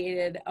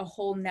created a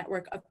whole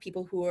network of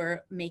people who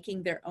are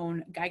making their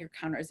own Geiger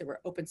counters that were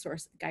open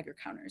source Geiger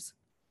counters.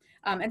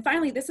 And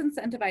finally, this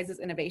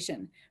incentivizes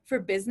innovation. For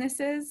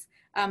businesses,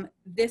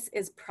 this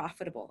is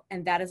profitable,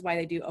 and that is why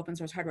they do open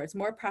source hardware. It's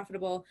more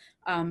profitable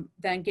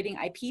than getting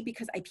IP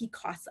because IP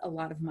costs a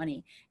lot of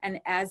money. And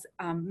as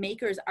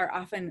makers are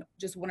often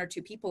just one or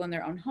two people in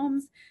their own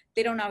homes,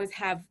 they don't always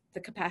have the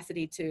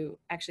capacity to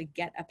actually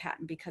get a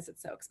patent because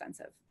it's so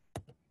expensive.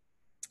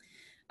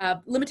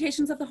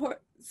 Limitations of the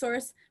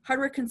source: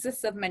 hardware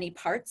consists of many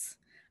parts.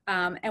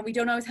 And we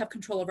don't always have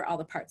control over all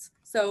the parts.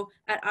 So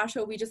at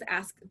Osho, we just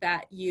ask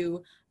that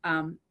you,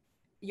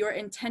 your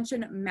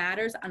intention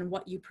matters on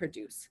what you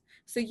produce.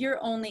 So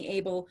you're only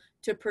able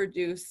to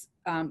produce,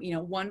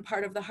 one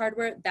part of the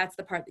hardware. That's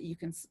the part that you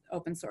can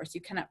open source.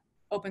 You cannot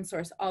open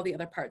source all the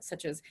other parts,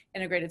 such as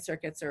integrated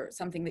circuits or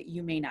something that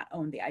you may not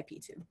own the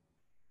IP to.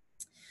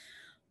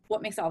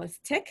 What makes all this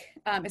tick,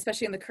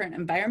 especially in the current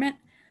environment?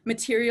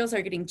 Materials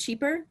are getting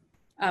cheaper.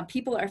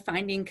 People are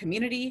finding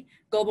community.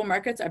 Global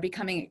markets are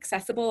becoming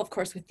accessible, of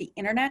course, with the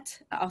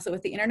internet. Also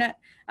with the internet,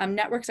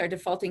 networks are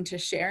defaulting to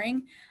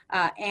sharing.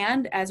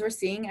 And as we're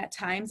seeing at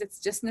times,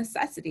 it's just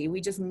necessity. We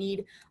just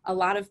need a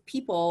lot of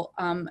people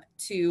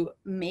to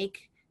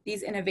make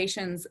these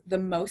innovations the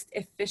most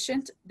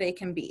efficient they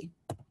can be.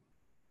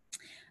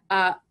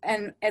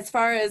 And as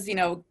far as,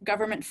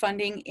 government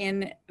funding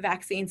in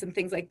vaccines and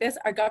things like this,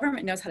 our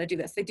government knows how to do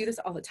this. They do this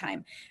all the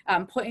time.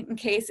 Point in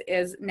case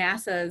is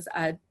NASA's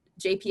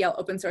JPL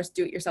open source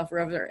do-it-yourself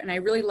rover. And I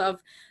really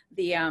love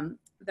the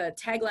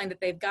tagline that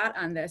they've got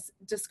on this.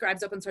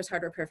 Describes open source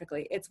hardware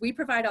perfectly. It's, we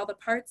provide all the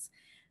parts,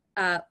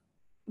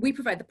 we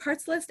provide the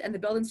parts list and the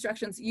build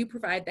instructions, you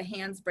provide the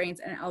hands, brains,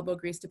 and elbow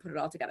grease to put it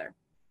all together.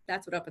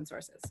 That's what open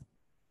source is.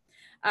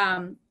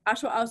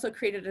 Osho also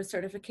created a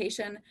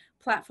certification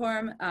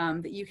platform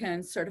that you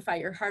can certify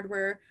your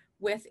hardware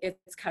with.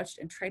 It's couched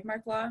in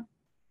trademark law.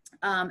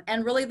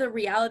 And really the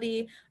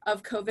reality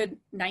of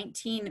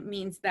COVID-19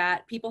 means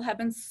that people have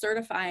been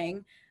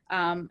certifying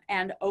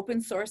and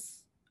open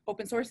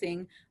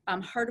sourcing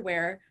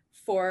hardware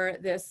for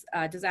this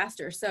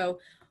disaster. So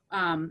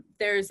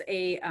there's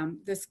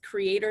this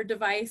creator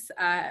device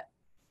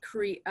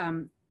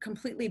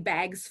completely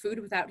bags food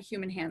without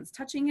human hands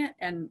touching it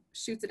and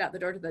shoots it out the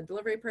door to the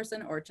delivery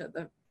person or to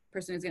the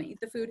person who's going to eat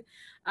the food.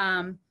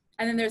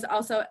 And then there's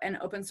also an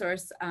open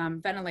source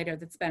ventilator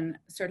that's been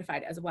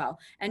certified as well.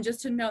 And just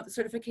to note, the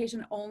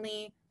certification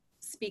only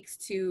speaks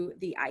to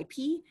the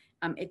IP.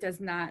 It does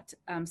not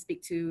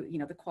speak to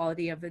the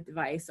quality of the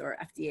device or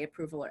FDA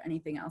approval or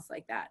anything else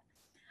like that.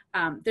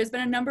 There's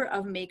been a number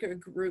of maker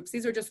groups.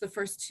 These are just the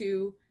first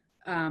two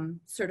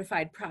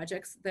certified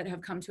projects that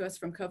have come to us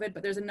from COVID,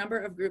 but there's a number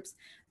of groups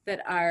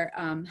that are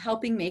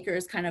helping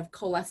makers kind of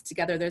coalesce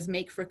together. There's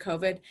Make for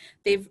COVID.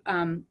 They've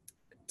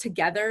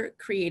together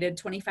created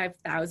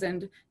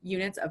 25,000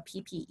 units of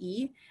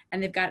PPE,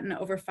 and they've gotten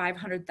over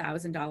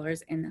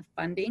 $500,000 in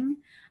funding.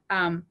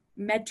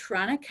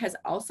 Medtronic has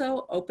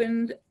also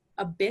opened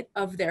a bit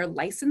of their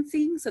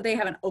licensing, so they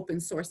haven't open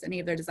sourced any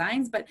of their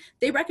designs, but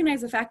they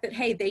recognize the fact that,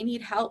 hey, they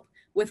need help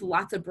with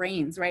lots of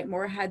brains, right?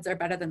 More heads are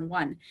better than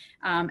one.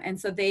 And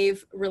so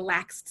they've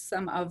relaxed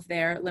some of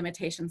their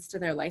limitations to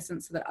their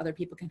license so that other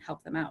people can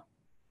help them out.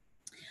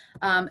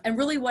 And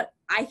really what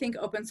I think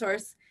open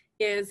source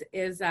is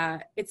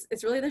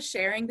it's really the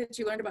sharing that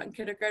you learned about in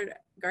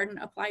kindergarten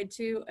applied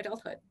to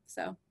adulthood.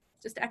 So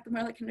just act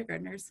more like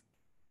kindergartners.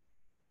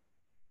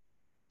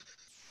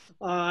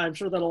 I'm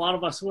sure that a lot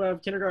of us who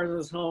have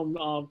kindergartners home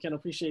can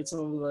appreciate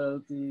some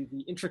of the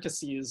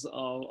intricacies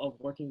of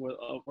working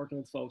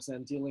with folks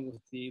and dealing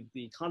with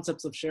the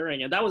concepts of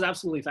sharing. And that was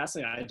absolutely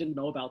fascinating. I didn't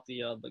know about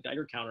the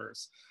Geiger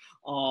counters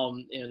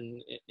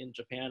in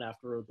Japan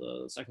after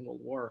the Second World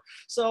War.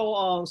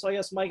 So I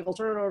guess, Mike, I'll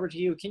turn it over to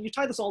you. Can you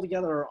tie this all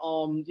together?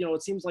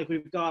 It seems like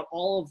we've got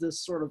all of this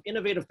sort of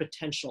innovative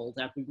potential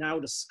that we've now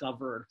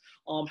discovered.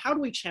 How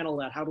do we channel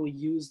that? How do we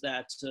use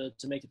that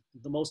to make it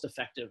the most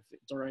effective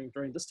during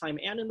this time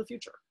and in the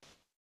future?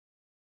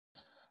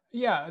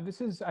 Yeah,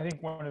 this is, I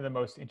think, one of the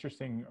most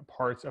interesting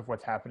parts of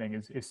what's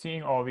happening is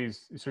seeing all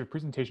these sort of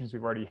presentations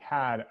we've already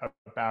had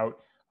about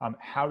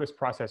how this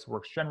process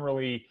works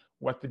generally,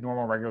 what the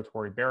normal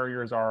regulatory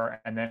barriers are,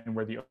 and then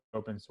where the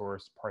open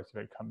source parts of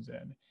it comes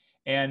in.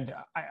 And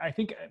I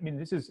think,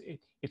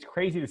 it's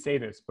crazy to say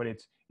this, but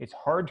it's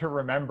hard to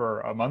remember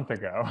a month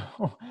ago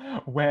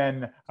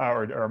when,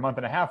 or a month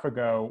and a half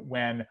ago,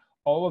 when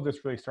all of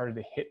this really started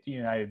to hit the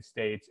United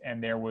States,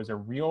 and there was a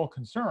real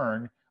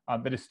concern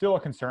that is still a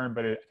concern,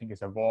 but I think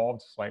it's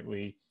evolved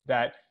slightly,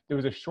 that there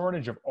was a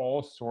shortage of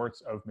all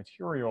sorts of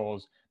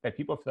materials that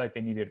people feel like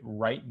they needed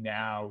right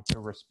now to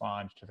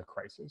respond to the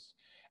crisis.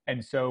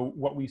 And so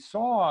what we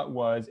saw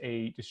was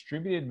a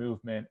distributed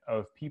movement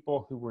of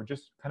people who were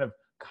just kind of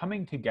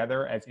coming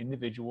together as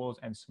individuals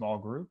and small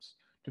groups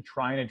to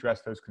try and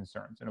address those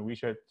concerns. And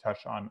Alicia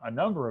touched on a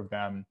number of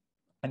them,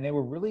 and they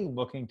were really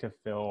looking to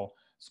fill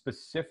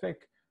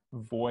specific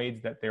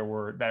voids that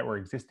were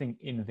existing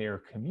in their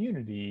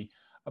community,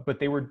 but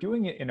they were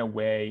doing it in a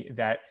way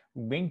that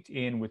linked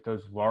in with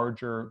those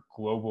larger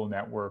global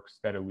networks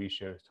that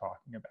Alicia is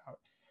talking about.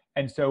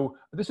 And so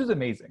this was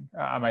amazing.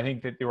 I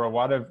think that there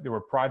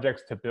were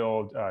projects to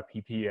build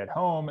PPE at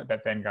home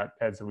that then got,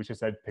 as Alicia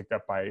said, picked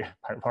up by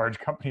large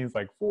companies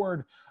like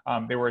Ford.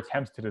 There were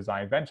attempts to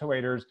design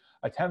ventilators,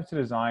 attempts to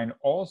design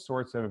all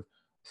sorts of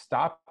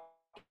stopgap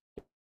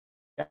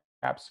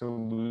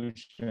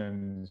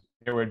solutions.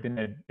 There had been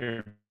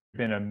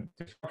a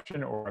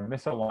disruption or a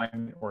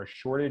misalignment or a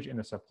shortage in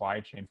the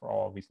supply chain for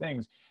all of these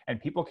things. And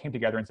people came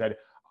together and said,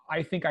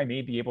 I think I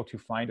may be able to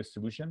find a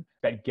solution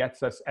that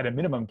gets us, at a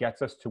minimum,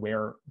 gets us to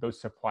where those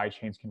supply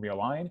chains can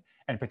realign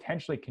and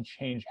potentially can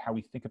change how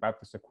we think about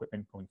this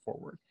equipment going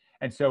forward.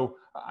 And so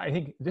I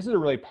think this is a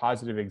really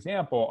positive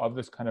example of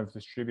this kind of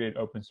distributed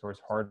open source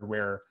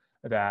hardware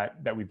that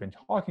we've been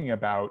talking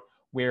about,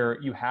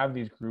 where you have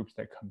these groups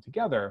that come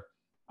together.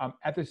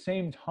 At the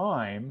same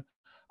time,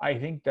 I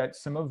think that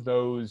some of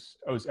those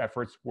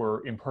efforts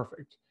were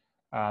imperfect,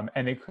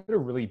 and they could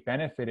have really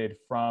benefited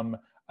from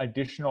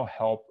additional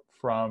help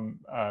from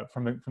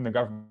the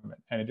government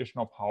and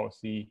additional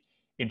policy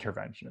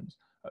interventions.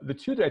 The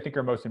two that I think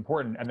are most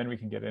important, and then we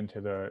can get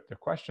into the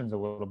questions a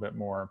little bit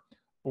more,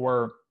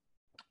 were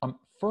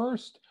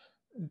first,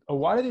 a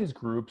lot of these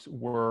groups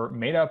were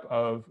made up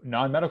of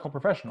non-medical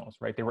professionals,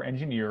 right? They were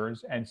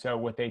engineers, and so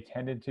what they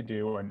tended to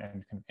do, and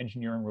kind of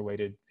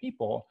engineering-related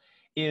people,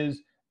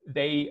 is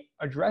they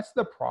addressed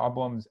the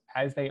problems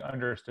as they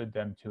understood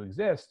them to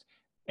exist,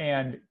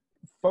 and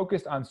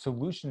focused on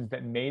solutions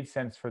that made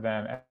sense for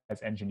them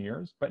as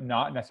engineers, but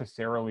not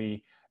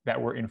necessarily that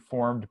were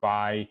informed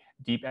by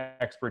deep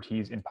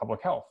expertise in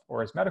public health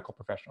or as medical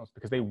professionals,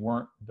 because they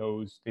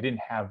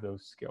didn't have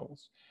those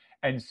skills.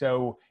 And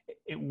so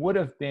it would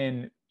have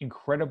been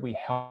incredibly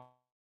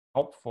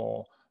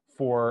helpful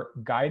for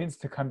guidance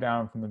to come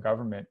down from the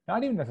government,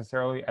 not even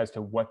necessarily as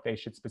to what they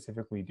should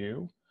specifically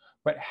do,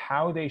 but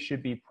how they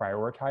should be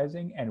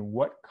prioritizing and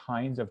what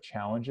kinds of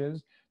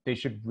challenges they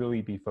should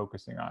really be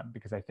focusing on.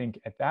 Because I think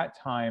at that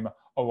time,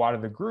 a lot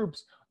of the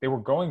groups, they were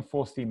going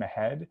full steam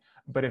ahead,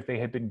 but if they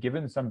had been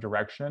given some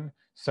direction,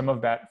 some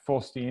of that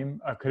full steam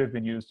could have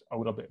been used a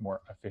little bit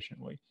more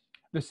efficiently.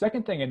 The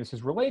second thing, and this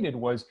is related,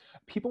 was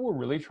people were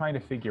really trying to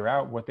figure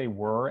out what they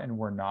were and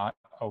were not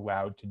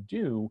allowed to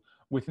do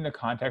within the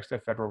context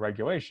of federal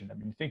regulation. I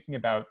mean, thinking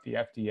about the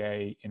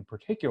FDA in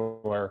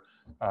particular,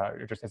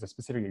 just as a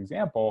specific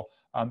example,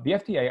 the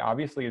FDA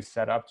obviously is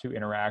set up to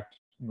interact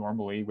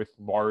normally with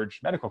large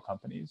medical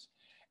companies.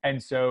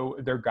 And so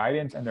their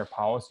guidance and their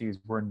policies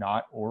were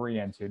not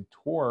oriented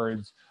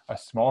towards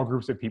small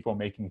groups of people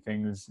making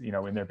things,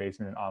 in their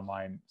basement and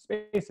online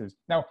spaces.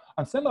 Now,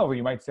 on some level,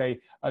 you might say,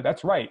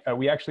 that's right.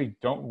 We actually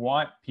don't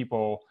want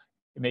people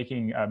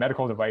making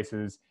medical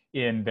devices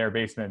in their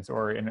basements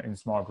or in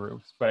small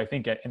groups. But I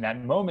think in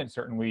that moment,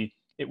 certainly,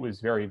 it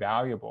was very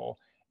valuable.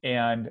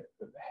 And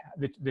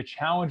the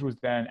challenge was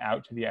then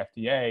out to the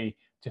FDA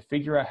to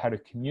figure out how to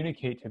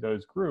communicate to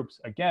those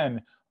groups,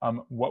 again,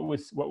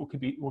 what could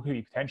be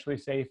potentially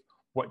safe,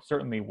 what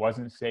certainly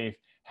wasn't safe,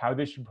 how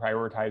they should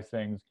prioritize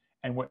things,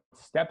 and what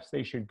steps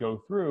they should go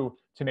through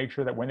to make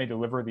sure that when they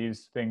deliver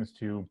these things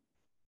to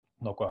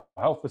local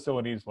health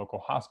facilities, local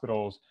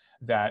hospitals,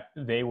 that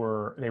they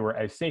were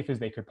as safe as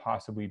they could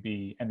possibly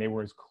be, and they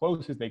were as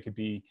close as they could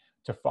be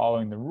to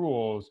following the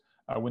rules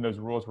when those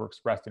rules were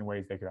expressed in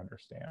ways they could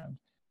understand.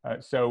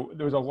 So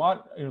there was a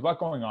lot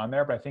going on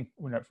there, but I think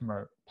from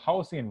a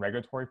policy and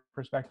regulatory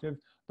perspective,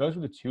 those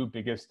were the two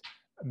biggest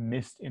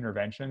missed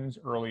interventions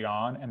early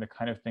on, and the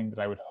kind of thing that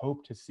I would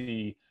hope to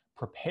see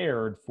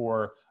prepared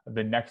for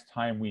the next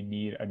time we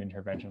need an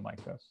intervention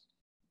like this.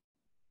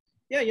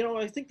 Yeah,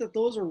 I think that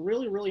those are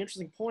really, really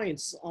interesting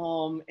points.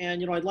 And,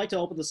 I'd like to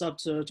open this up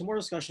to more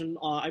discussion.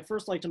 I'd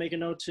first like to make a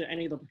note to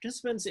any of the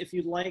participants. If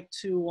you'd like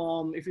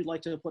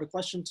to put a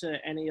question to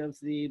any of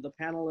the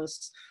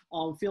panelists,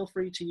 feel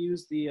free to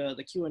use the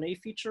Q&A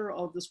feature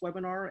of this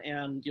webinar.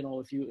 And,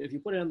 if you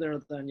put it in there,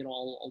 then,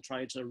 I'll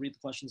try to read the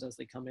questions as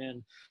they come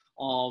in.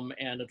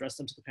 And address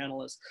them to the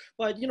panelists.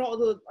 But,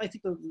 I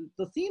think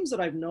the themes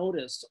that I've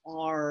noticed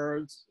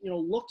are,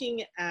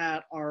 looking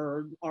at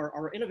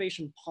our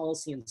innovation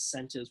policy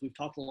incentives. We've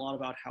talked a lot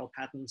about how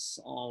patents,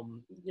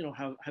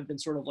 have been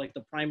sort of like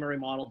the primary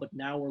model, but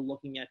now we're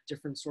looking at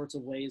different sorts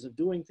of ways of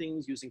doing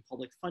things, using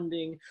public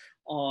funding,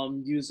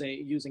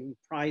 using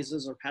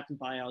prizes or patent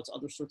buyouts,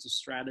 other sorts of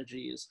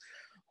strategies.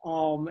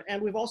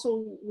 And we've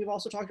also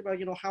talked about,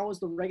 how is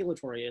the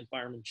regulatory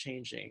environment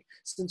changing,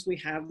 since we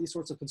have these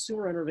sorts of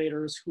consumer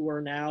innovators who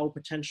are now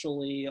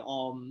potentially,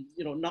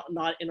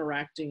 not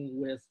interacting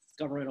with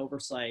government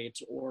oversight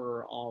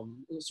or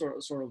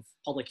sort of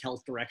public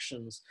health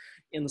directions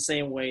in the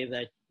same way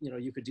that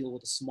you could deal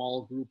with a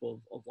small group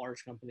of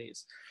large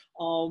companies.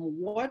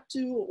 What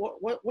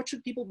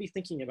should people be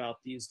thinking about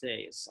these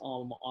days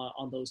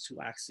on those two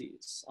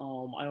axes?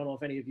 I don't know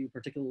if any of you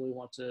particularly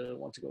want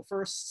to go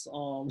first.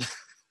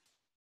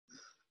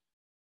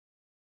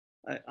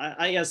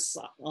 I guess,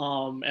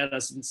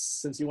 Anna,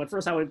 since you went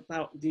first, how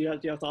do you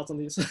have thoughts on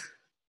these?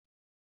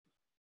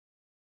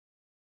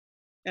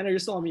 Anna, you're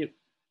still on mute.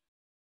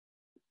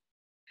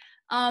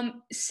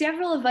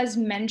 Several of us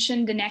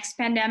mentioned the next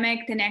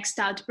pandemic, the next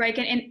outbreak,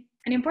 and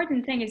an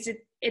important thing is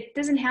it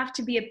doesn't have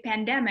to be a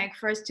pandemic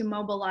for us to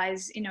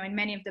mobilize, in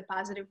many of the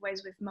positive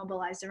ways we've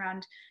mobilized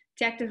around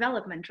tech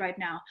development right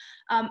now.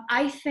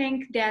 I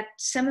think that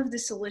some of the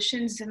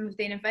solutions, some of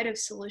the innovative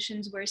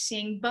solutions we're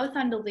seeing both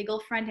on the legal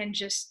front and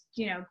just,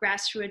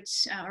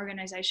 grassroots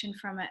organization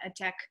from a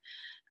tech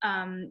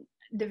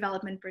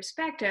development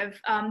perspective,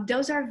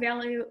 those are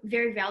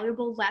very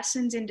valuable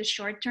lessons in the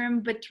short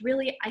term, but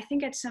really I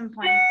think at some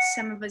point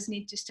some of us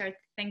need to start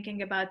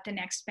thinking about the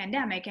next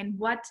pandemic and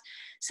what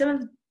some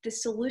of the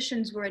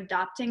solutions we're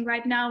adopting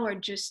right now are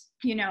just,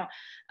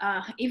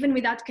 even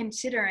without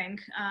considering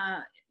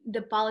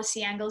the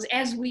policy angles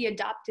as we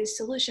adopt these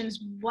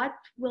solutions, what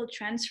will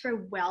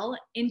transfer well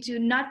into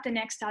not the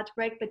next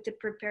outbreak, but the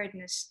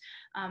preparedness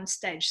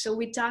stage. So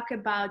we talk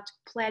about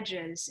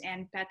pledges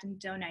and patent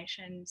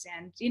donations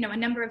and, a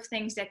number of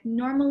things that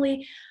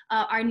normally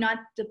are not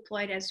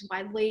deployed as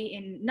widely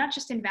in, not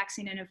just in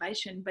vaccine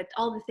innovation, but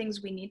all the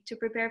things we need to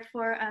prepare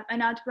for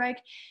an outbreak.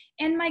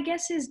 And my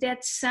guess is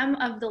that some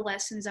of the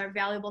lessons are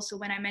valuable. So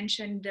when I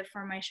mentioned the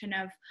formation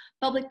of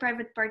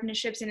public-private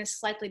partnerships in a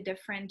slightly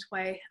different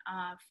way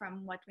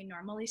from what we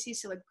normally see,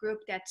 so a group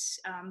that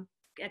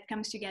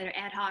comes together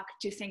ad hoc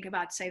to think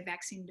about, say,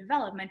 vaccine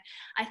development,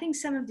 I think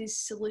some of these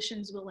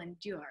solutions will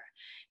endure.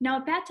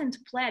 Now, a patent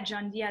pledge,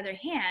 on the other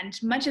hand,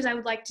 much as I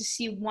would like to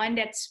see one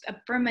that's a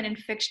permanent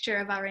fixture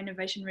of our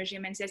innovation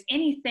regime and says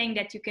anything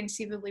that you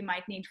conceivably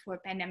might need for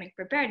pandemic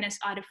preparedness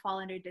ought to fall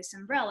under this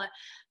umbrella,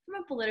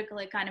 from a political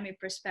economy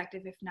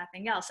perspective, if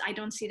nothing else, I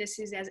don't see this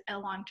as a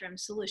long-term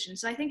solution.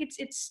 So I think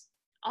it's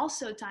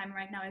also time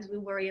right now, as we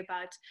worry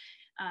about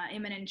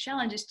imminent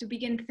challenges, to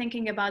begin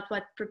thinking about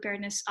what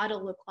preparedness ought to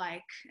look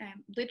like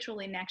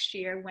literally next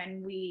year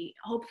when we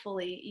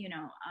hopefully,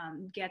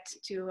 get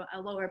to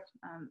a lower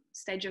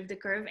stage of the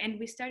curve and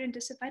we start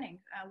anticipating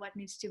what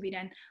needs to be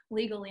done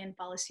legally and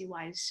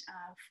policy-wise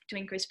to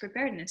increase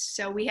preparedness.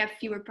 So we have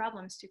fewer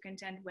problems to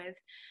contend with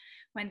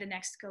when the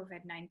next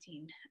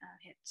COVID-19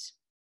 hits.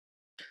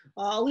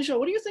 Alicia,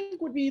 what do you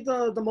think would be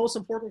the most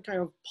important kind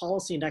of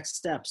policy next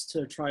steps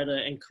to try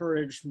to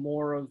encourage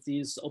more of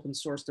these open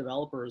source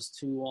developers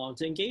to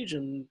engage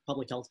in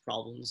public health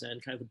problems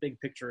and kind of the big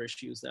picture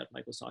issues that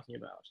Mike was talking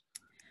about?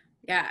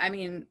 Yeah, I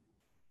mean,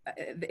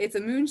 it's a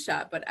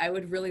moonshot, but I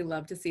would really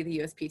love to see the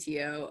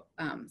USPTO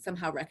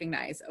somehow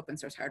recognize open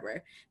source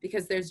hardware,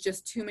 because there's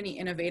just too many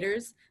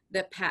innovators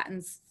that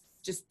patents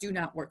just do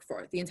not work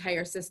for. The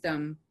entire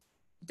system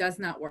does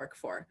not work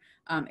for.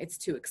 It's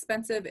too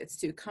expensive, it's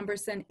too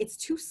cumbersome, it's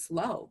too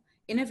slow.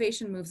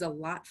 Innovation moves a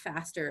lot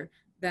faster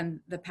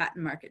than the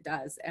patent market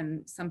does,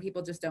 and some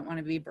people just don't want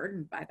to be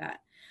burdened by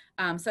that.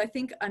 So I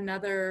think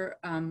another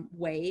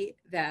way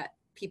that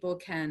people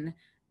can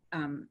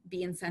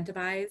be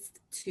incentivized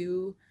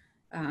to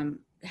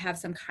have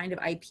some kind of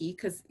IP,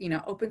 because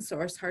open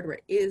source hardware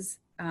is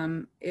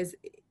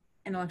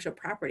intellectual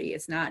property.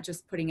 It's not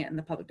just putting it in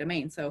the public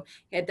domain. So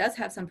it does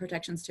have some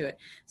protections to it.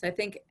 So I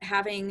think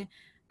having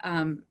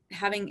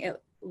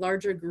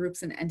larger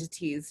groups and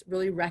entities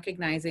really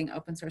recognizing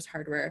open source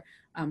hardware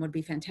would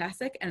be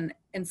fantastic. And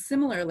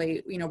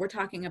similarly, we're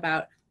talking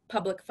about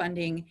public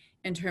funding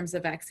in terms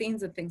of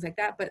vaccines and things like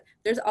that, but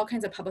there's all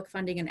kinds of public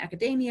funding in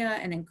academia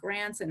and in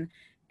grants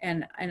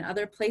and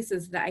other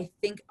places that I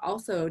think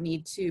also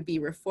need to be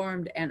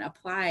reformed and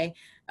apply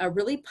a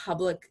really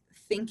public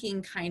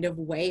thinking kind of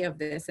way of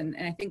this. And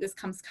I think this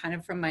comes kind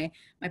of from my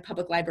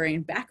public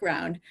librarian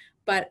background,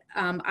 but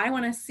I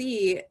want to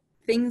see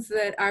things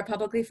that are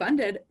publicly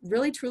funded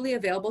really truly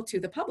available to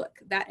the public.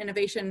 That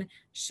innovation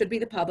should be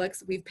the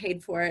public's. We've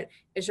paid for it.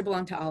 It should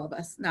belong to all of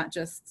us, not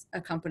just a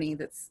company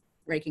that's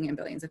raking in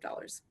billions of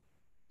dollars.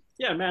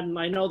 Yeah, Matt,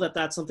 I know that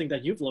that's something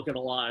that you've looked at a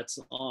lot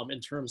in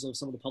terms of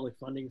some of the public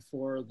funding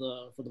for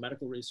the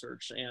medical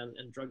research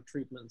and drug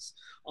treatments.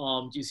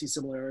 Do you see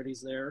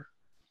similarities there?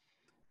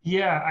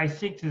 Yeah, I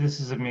think that this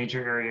is a major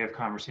area of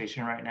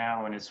conversation right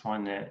now, and it's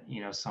one that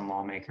some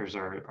lawmakers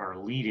are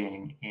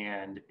leading.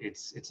 And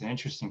it's an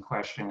interesting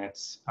question.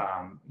 It's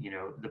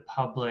the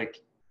public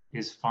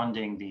is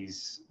funding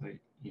these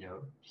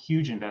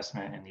huge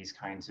investment in these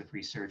kinds of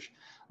research.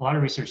 A lot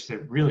of research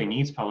that really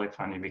needs public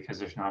funding because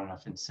there's not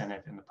enough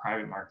incentive in the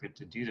private market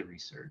to do the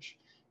research.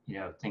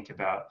 Think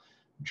about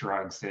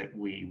drugs that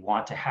we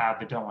want to have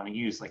but don't want to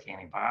use, like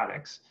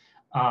antibiotics.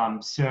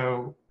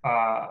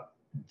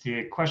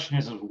 The question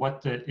is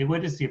what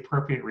is the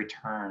appropriate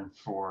return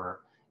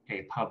for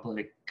a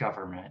public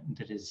government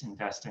that is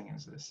investing in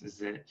this?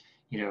 Is it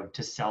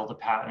to sell the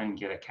patent and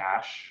get a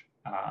cash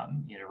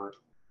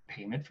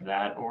payment for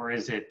that, or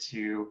is it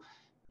to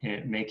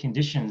make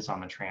conditions on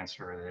the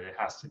transfer that it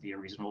has to be a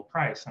reasonable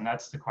price? And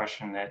that's the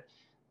question that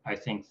I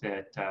think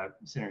that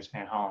Senators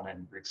Van Hollen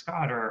and Rick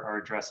Scott are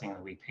addressing in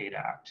the We Paid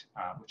Act,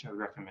 which I would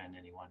recommend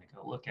anyone to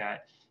go look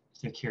at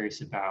if they're curious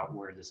about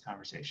where this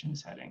conversation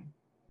is heading.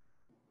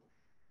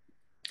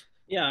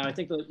 Yeah, I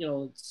think that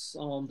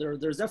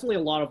there's definitely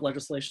a lot of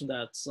legislation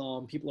that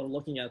people are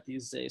looking at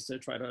these days to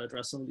try to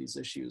address some of these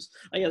issues.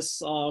 I guess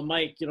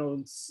Mike,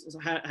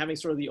 having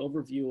sort of the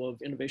overview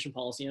of innovation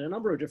policy in a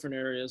number of different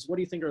areas, what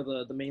do you think are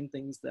the main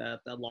things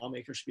that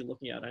lawmakers should be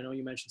looking at? I know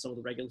you mentioned some of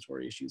the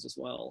regulatory issues as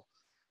well.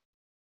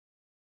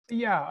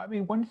 Yeah, I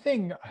mean, one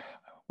thing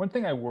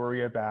I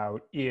worry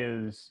about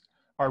is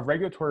our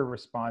regulatory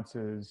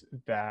responses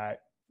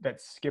that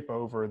skip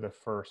over the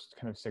first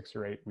kind of 6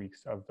 or 8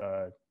 weeks of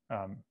the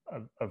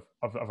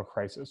of a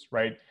crisis,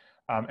 right?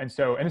 And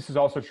this is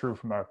also true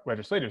from a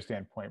legislative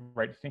standpoint,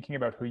 right? Thinking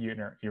about who you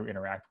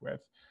interact with.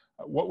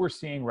 What we're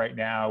seeing right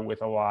now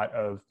with a lot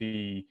of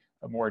the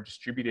more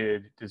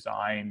distributed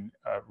design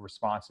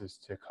responses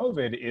to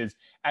COVID is,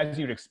 as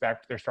you'd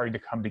expect, they're starting to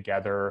come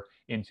together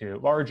into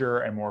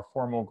larger and more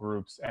formal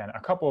groups, and a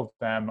couple of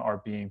them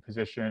are being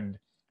positioned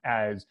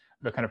as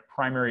the kind of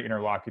primary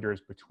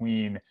interlocutors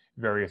between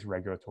various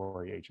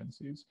regulatory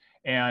agencies.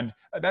 And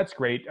that's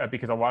great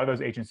because a lot of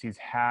those agencies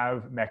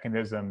have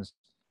mechanisms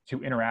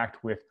to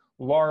interact with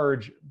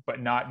large, but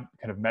not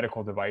kind of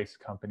medical device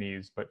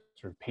companies, but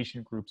sort of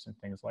patient groups and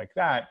things like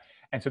that.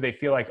 And so they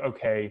feel like,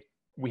 okay,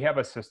 we have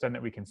a system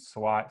that we can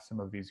slot some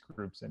of these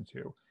groups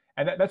into.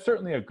 And that's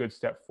certainly a good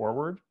step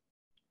forward.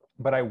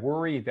 But I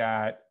worry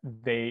that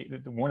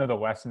one of the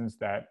lessons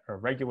that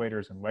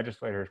regulators and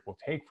legislators will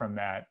take from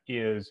that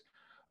is,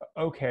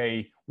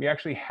 okay, we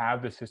actually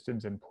have the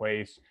systems in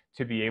place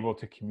to be able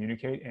to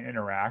communicate and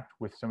interact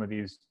with some of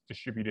these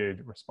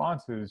distributed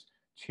responses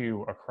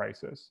to a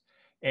crisis.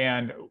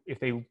 And if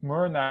they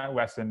learn that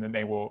lesson, then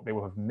they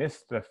will have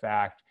missed the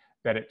fact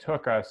that it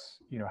took us,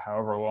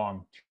 however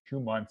long, 2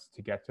 months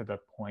to get to the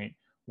point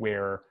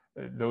where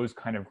those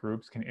kind of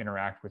groups can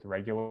interact with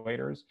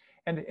regulators.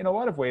 And in a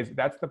lot of ways,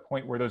 that's the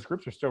point where those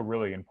groups are still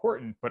really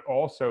important, but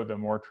also the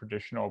more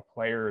traditional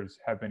players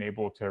have been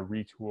able to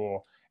retool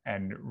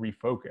and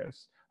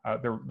refocus.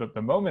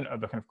 The moment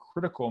of the kind of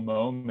critical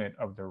moment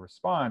of the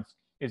response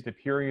is the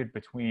period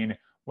between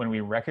when we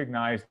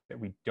recognize that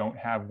we don't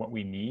have what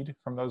we need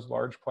from those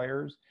large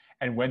players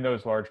and when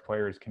those large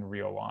players can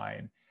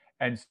realign.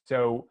 And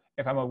so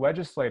if I'm a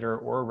legislator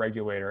or a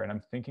regulator and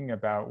I'm thinking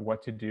about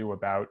what to do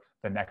about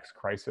the next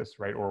crisis,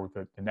 right, or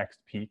the next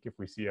peak, if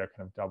we see a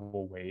kind of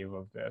double wave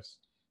of this,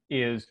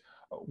 is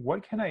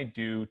what can I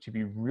do to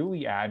be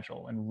really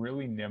agile and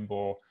really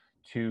nimble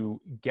to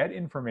get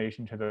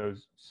information to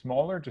those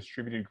smaller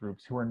distributed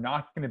groups who are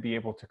not going to be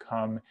able to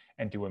come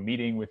and do a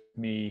meeting with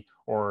me,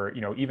 or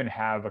even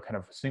have a kind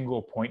of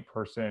single point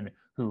person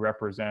who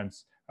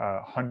represents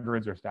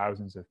hundreds or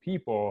thousands of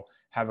people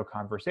have a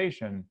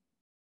conversation,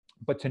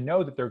 but to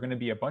know that there are going to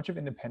be a bunch of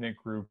independent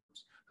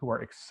groups who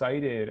are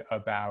excited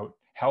about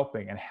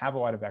helping and have a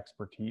lot of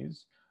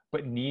expertise,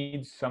 but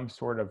need some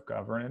sort of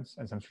governance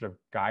and some sort of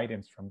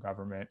guidance from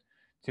government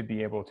to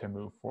be able to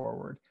move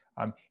forward.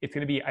 I think it's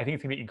going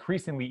to be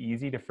increasingly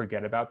easy to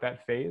forget about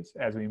that phase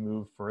as we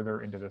move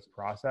further into this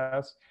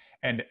process.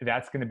 And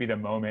that's going to be the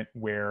moment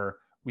where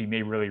we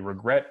may really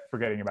regret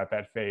forgetting about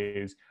that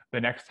phase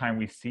the next time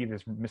we see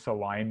this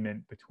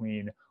misalignment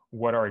between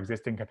what our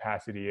existing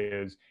capacity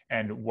is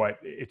and what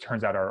it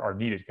turns out our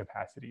needed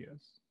capacity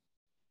is.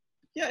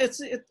 Yeah,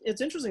 it's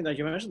interesting that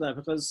you mentioned that,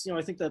 because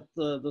I think that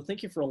the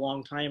thinking for a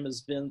long time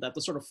has been that the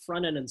sort of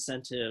front end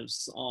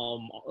incentives,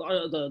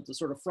 the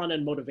sort of front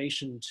end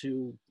motivation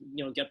to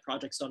get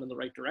projects done in the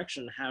right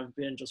direction have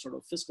been just sort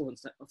of fiscal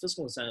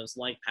incentives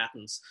like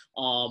patents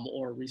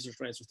or research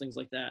grants or things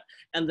like that,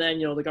 and then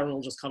the government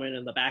will just come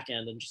in the back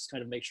end and just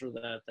kind of make sure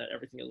that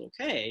everything is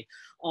okay.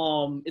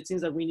 It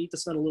seems that we need to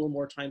spend a little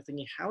more time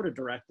thinking how to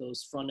direct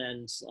those front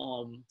ends,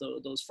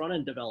 those front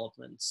end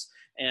developments,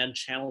 and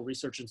channel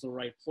research into the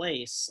right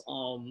place,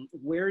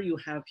 where you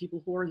have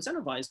people who are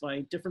incentivized by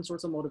different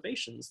sorts of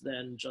motivations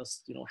than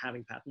just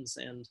having patents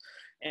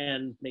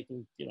and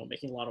making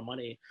a lot of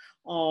money.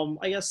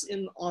 I guess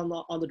on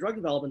the drug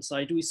development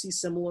side, do we see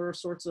similar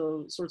sorts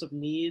of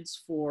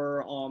needs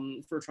for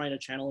trying to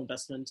channel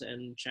investment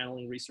and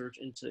channeling research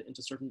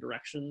into certain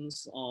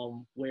directions,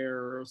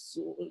 where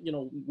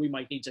we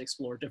might need to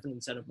explore different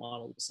incentive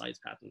models besides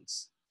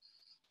patents?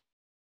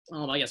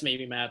 I guess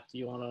maybe Matt, do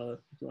you want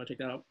to take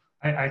that up?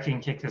 I can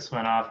kick this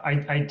one off.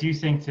 I do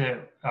think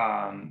that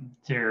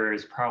there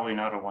is probably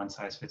not a one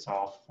size fits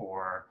all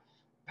for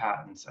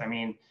patents. I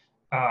mean,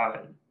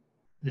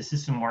 the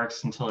system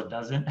works until it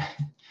doesn't.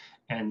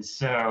 And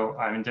so,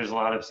 I mean, there's a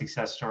lot of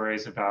success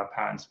stories about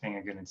patents being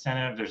a good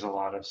incentive. There's a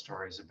lot of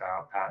stories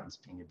about patents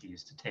being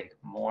abused to take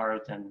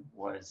more than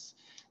was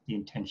the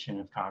intention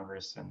of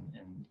Congress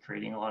and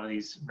creating a lot of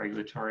these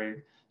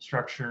regulatory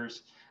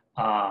structures.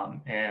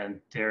 And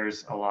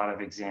there's a lot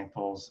of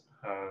examples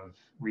of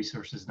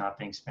resources not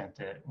being spent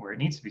where it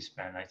needs to be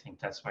spent. I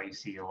think that's why you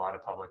see a lot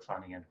of public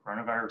funding in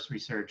coronavirus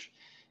research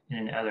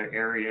and in other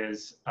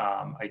areas.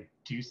 I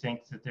do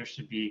think that there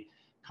should be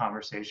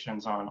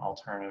conversations on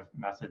alternative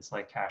methods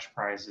like cash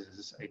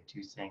prizes. I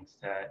do think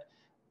that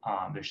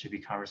there should be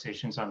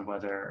conversations on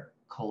whether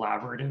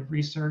collaborative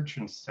research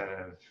instead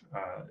of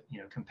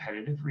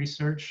competitive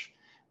research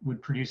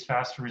would produce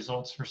faster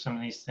results for some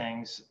of these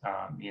things.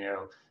 You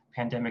know,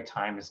 pandemic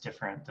time is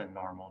different than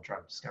normal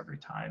drug discovery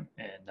time,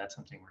 and that's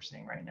something we're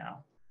seeing right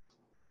now.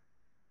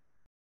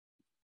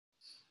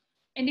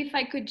 And if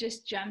I could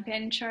just jump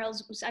in,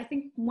 Charles, I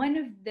think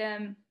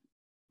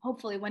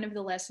hopefully one of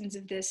the lessons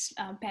of this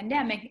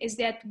pandemic is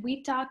that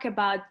we talk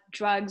about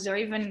drugs or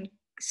even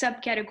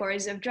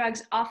subcategories of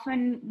drugs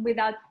often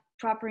without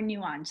proper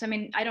nuance. I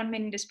mean, I don't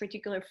mean this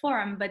particular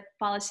forum, but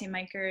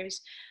policymakers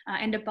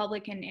and the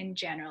public in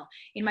general.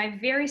 In my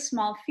very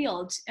small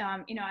field,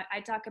 you know, I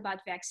talk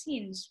about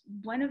vaccines.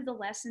 One of the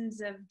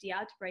lessons of the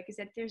outbreak is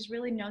that there's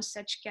really no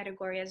such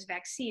category as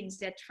vaccines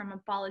that from a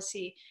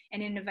policy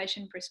and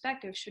innovation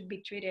perspective should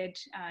be treated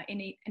in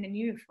a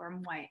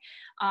uniform way.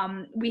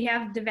 We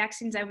have the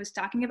vaccines I was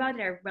talking about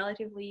that are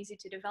relatively easy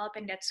to develop,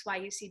 and that's why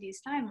you see these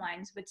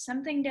timelines. But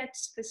something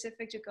that's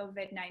specific to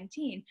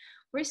COVID-19,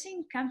 we're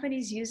seeing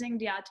companies using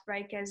the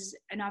outbreak as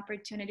an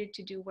opportunity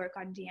to do work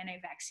on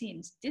DNA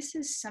vaccines. This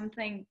is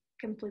something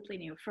completely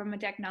new from a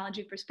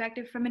technology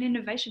perspective, from an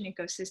innovation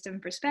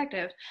ecosystem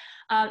perspective.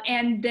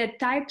 And the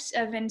types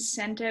of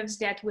incentives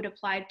that would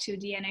apply to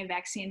DNA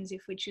vaccines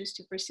if we choose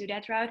to pursue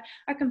that route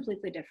are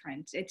completely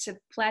different. It's a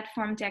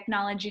platform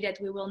technology that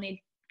we will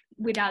need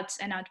without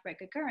an outbreak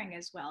occurring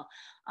as well.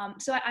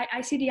 So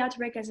I see the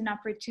outbreak as an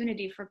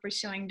opportunity for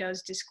pursuing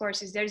those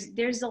discourses.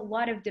 There's a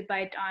lot of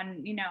debate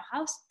on, you know,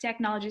 how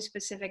technology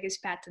specific is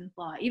patent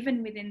law,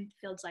 even within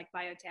fields like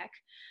biotech.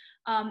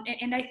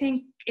 And I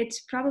think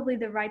it's probably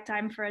the right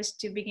time for us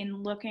to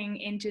begin looking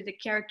into the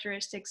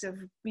characteristics of,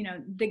 you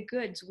know, the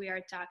goods we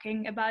are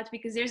talking about,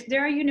 because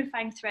there are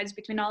unifying threads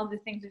between all of the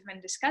things we've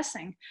been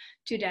discussing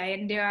today,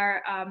 and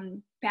there are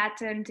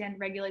patent and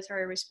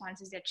regulatory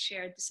responses that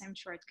share the same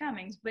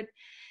shortcomings. But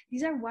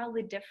these are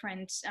wildly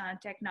different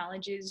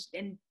technologies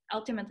and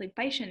ultimately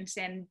patients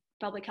and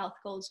public health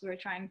goals we're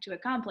trying to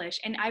accomplish.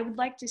 And I would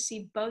like to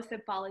see both a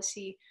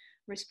policy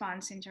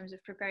response in terms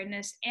of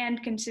preparedness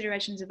and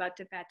considerations about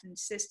the patent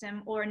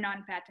system or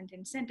non-patent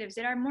incentives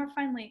that are more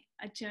finely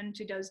attuned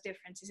to those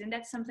differences. And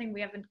that's something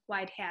we haven't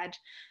quite had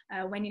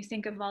when you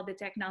think of all the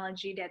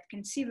technology that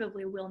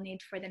conceivably we'll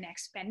need for the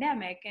next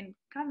pandemic. And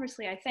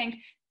conversely, I think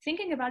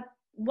thinking about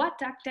what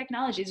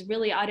technologies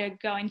really ought to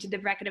go into the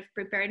bracket of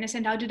preparedness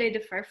and how do they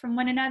differ from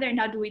one another and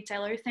how do we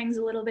tailor things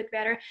a little bit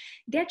better,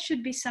 that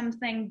should be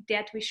something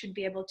that we should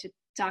be able to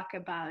talk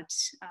about,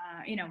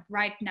 you know,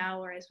 right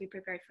now or as we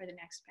prepare for the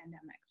next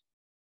pandemic.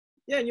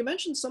 Yeah, and you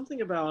mentioned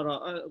something about,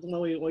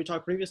 when we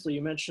talked previously,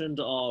 you mentioned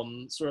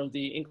sort of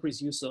the increased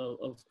use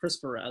of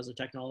CRISPR as a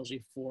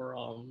technology for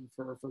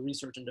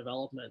research and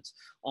development.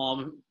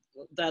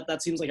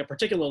 That seems like a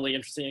particularly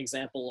interesting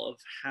example of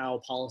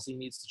how policy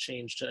needs to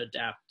change to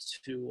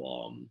adapt to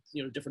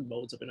you know, different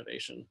modes of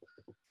innovation.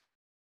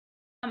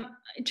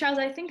 Charles,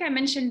 I think I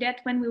mentioned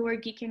that when we were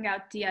geeking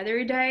out the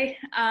other day,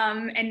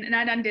 and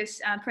not on this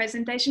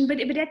presentation, but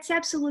that's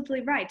absolutely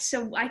right.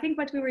 So I think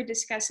what we were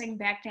discussing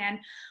back then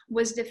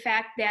was the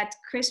fact that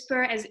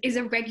CRISPR is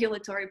a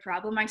regulatory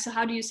problem. Like, so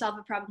how do you solve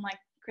a problem like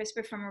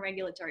CRISPR from a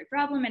regulatory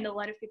problem? And a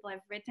lot of people have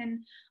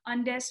written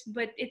on this,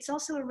 but it's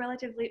also a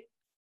relatively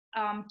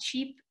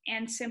cheap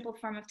and simple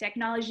form of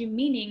technology,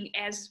 meaning,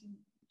 as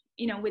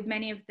you know, with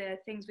many of the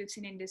things we've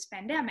seen in this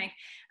pandemic,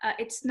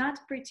 it's not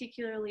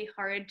particularly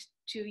hard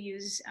to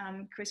use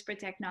CRISPR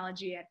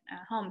technology at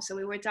home. So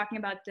we were talking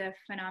about the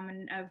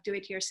phenomenon of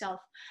do-it-yourself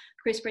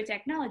CRISPR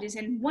technologies.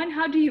 And one,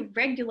 how do you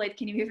regulate?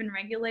 Can you even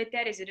regulate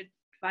that? Is it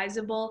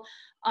advisable?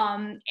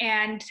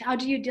 And how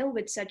do you deal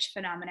with such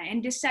phenomena?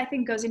 And this, I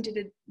think, goes into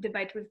the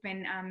debate we've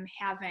been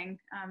having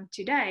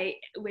today,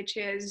 which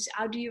is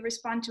how do you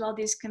respond to all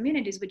these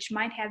communities which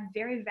might have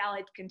very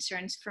valid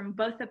concerns from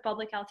both a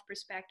public health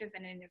perspective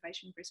and an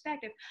innovation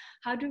perspective?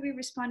 How do we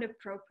respond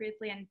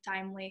appropriately and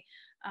timely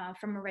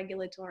from a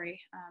regulatory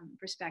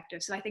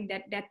perspective? So I think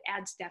that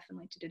adds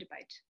definitely to the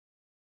debate.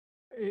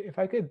 If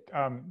I could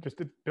just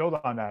to build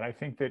on that, I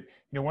think that,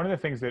 you know, one of the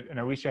things that, and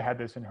Alicia had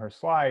this in her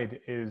slide,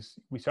 is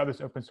we saw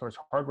this open source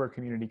hardware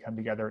community come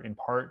together in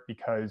part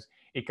because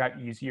it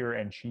got easier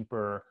and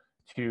cheaper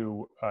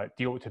to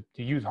to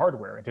use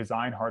hardware and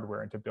design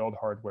hardware and to build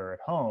hardware at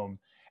home.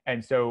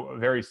 And so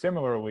very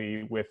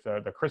similarly with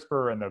the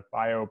CRISPR and the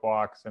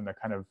BioBlocks and the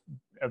kind of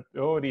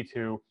ability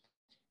to,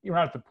 you're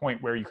not at the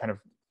point where you kind of,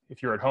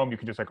 if you're at home, you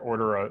can just like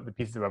order the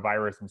pieces of a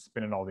virus and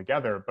spin it all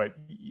together, but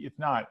it's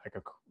not like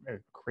a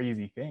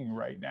crazy thing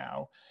right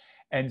now.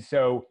 And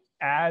so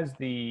as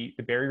the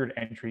barrier to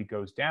entry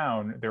goes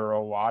down, there are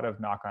a lot of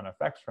knock-on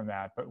effects from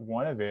that. But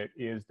one of it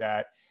is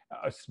that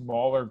a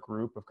smaller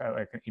group of kind of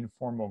like an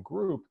informal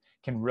group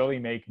can really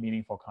make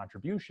meaningful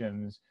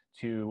contributions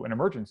to an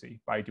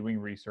emergency by doing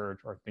research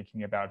or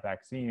thinking about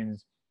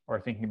vaccines or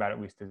thinking about at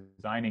least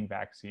designing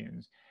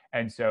vaccines.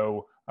 And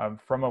so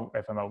if I'm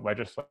a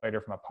legislator,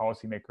 from a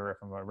policymaker,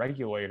 from a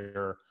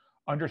regulator,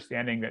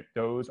 understanding that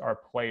those are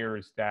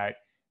players that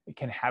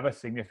can have a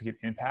significant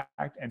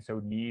impact and so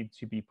need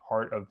to be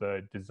part of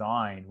the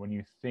design when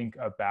you think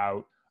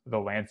about the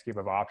landscape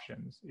of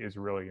options is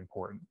really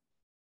important.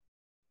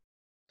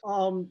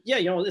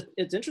 Yeah,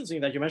 it's interesting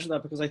that you mentioned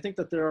that because I think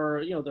that there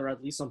are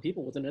at least some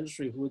people within the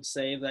industry who would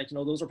say that,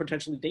 those are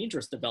potentially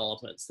dangerous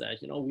developments that,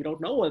 we don't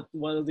know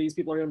whether these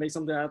people are going to make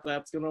something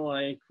that's going to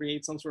like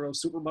create some sort of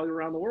super bug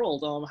around the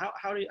world.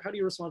 How do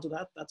you respond to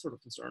that sort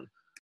of concern?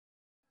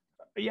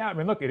 Yeah, I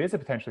mean, look, it is a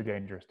potentially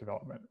dangerous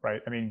development,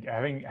 right? I mean,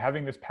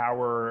 having this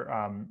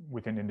power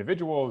within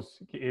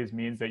individuals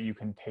means that you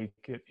can take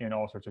it in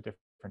all sorts of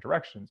different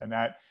directions, and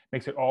that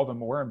makes it all the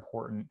more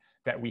important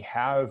that we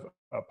have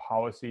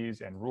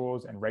policies and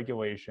rules and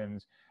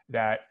regulations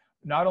that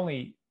not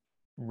only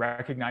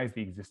recognize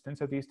the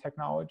existence of these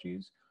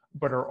technologies,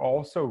 but are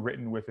also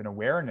written with an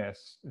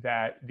awareness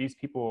that these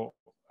people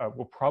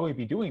will probably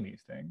be doing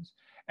these things.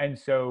 And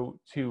so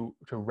to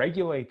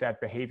regulate that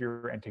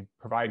behavior and to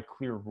provide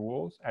clear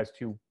rules as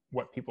to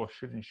what people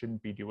should and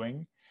shouldn't be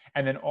doing,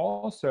 and then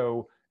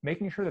also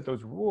making sure that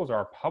those rules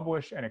are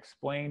published and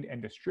explained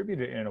and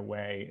distributed in a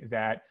way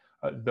that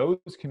those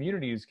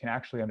communities can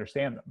actually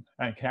understand them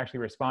and can actually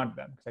respond to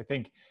them. Because I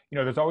think,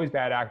 there's always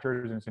bad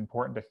actors, and it's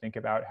important to think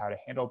about how to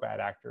handle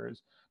bad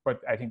actors. But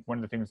I think one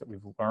of the things that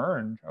we've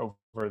learned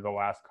over the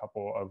last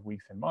couple of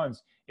weeks and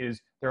months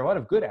is there are a lot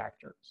of good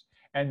actors.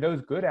 And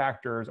those good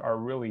actors are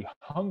really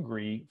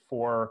hungry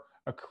for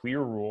a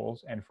clear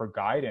rules and for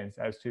guidance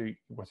as to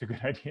what's a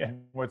good idea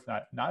and what's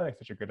not like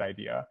such a good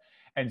idea.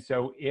 And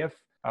so if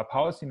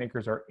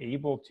policymakers are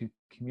able to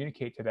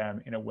communicate to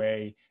them in a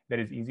way that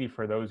is easy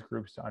for those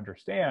groups to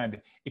understand,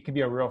 it can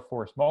be a real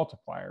force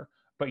multiplier.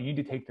 But you need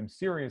to take them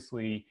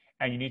seriously,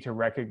 and you need to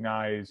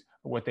recognize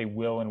what they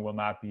will and will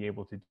not be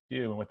able to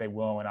do and what they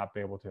will and will not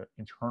be able to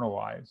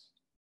internalize.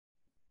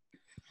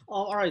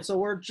 All right, so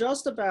we're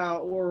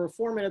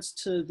 4 minutes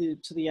to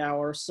the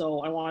hour, so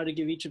I wanted to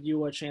give each of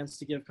you a chance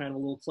to give kind of a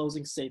little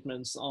closing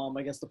statements.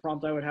 I guess the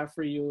prompt I would have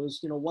for you is,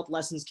 what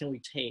lessons can we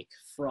take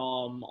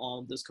from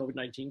this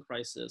COVID-19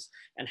 crisis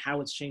and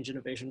how it's changed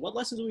innovation? What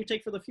lessons do we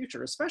take for the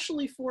future,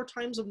 especially for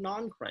times of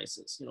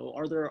non-crisis?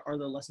 Are there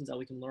lessons that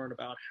we can learn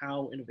about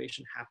how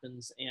innovation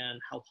happens and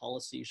how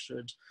policy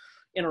should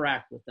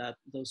interact with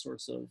those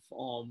sorts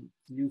of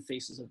new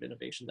faces of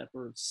innovation that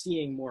we're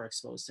seeing more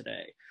exposed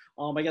today?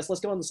 I guess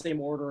let's go in the same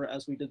order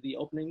as we did the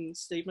opening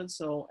statement.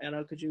 So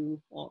Anna, would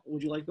you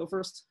like to go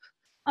first?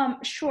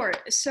 Sure.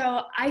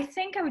 So I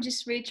think I would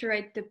just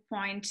reiterate the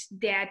point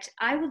that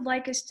I would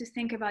like us to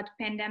think about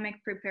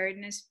pandemic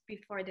preparedness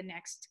before the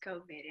next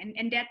COVID.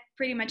 And that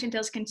pretty much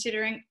entails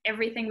considering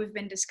everything we've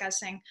been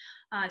discussing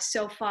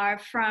so far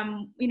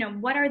from,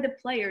 what are the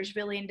players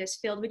really in this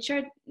field, which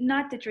are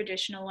not the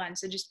traditional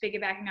ones. So just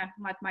piggybacking on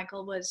what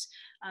Michael was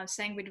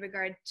saying with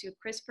regard to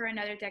CRISPR and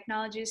other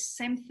technologies,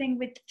 same thing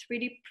with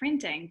 3D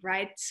printing,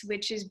 right?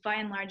 Which is by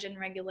and large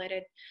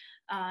unregulated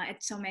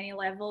at so many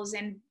levels,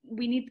 and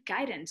we need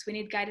guidance. We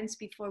need guidance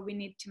before we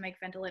need to make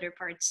ventilator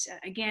parts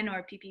again,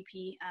 or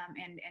PPP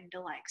and the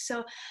like.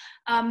 So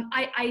I'm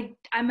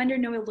under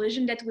no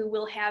illusion that we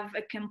will have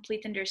a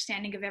complete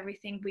understanding of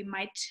everything we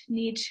might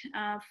need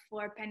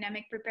for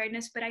pandemic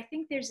preparedness, but I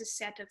think there's a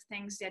set of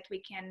things that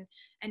we can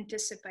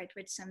anticipate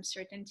with some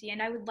certainty.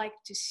 And I would like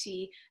to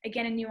see,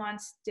 again, a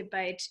nuanced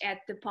debate at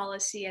the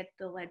policy, at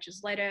the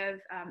legislative,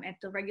 at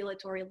the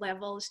regulatory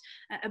levels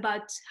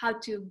about how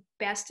to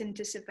best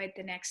anticipate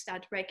the next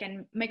outbreak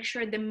and make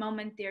sure the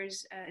moment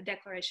there's a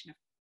declaration of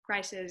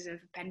crisis, of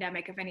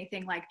pandemic, of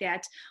anything like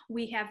that,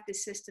 we have the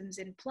systems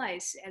in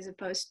place as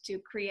opposed to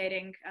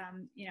creating,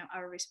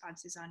 our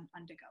responses on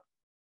the go.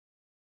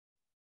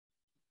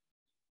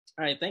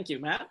 All right, thank you,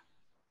 Matt.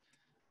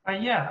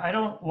 Yeah, I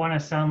don't want to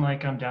sound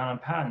like I'm down on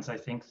patents. I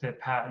think that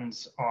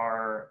patents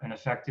are an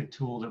effective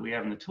tool that we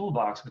have in the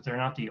toolbox, but they're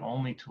not the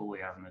only tool we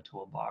have in the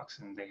toolbox,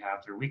 and they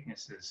have their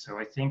weaknesses. So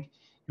I think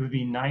it would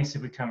be nice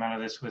if we come out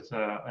of this with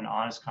an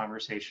honest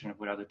conversation of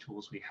what other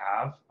tools we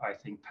have. I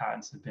think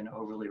patents have been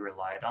overly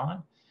relied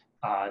on.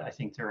 I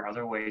think there are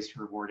other ways to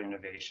reward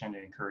innovation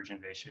and encourage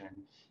innovation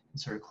and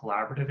sort of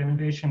collaborative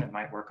innovation that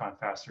might work on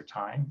faster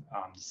time.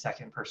 The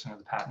second person of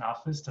the patent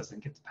office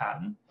doesn't get the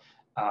patent.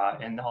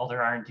 And all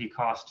their R&D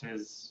cost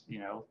is,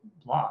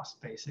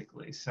 lost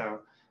basically.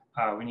 So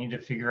we need to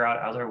figure out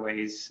other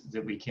ways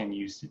that we can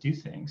use to do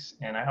things.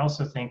 And I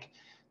also think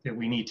that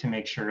we need to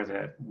make sure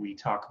that we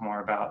talk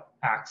more about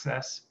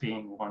access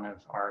being one of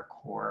our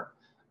core,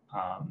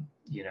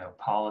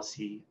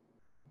 policy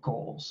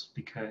goals,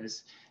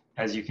 because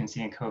as you can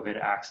see in COVID,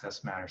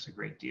 access matters a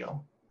great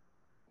deal.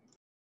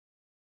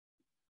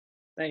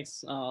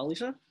 Thanks.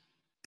 Alicia?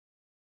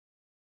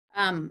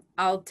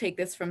 I'll take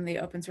this from the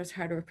open source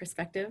hardware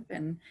perspective.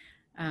 And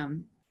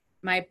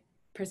my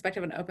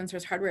perspective on open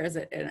source hardware is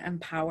it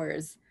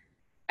empowers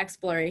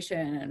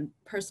exploration and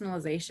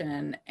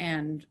personalization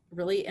and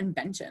really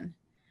invention.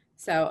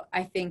 So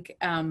I think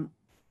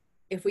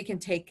if we can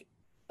take,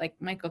 like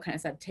Michael kind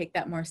of said, take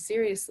that more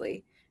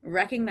seriously,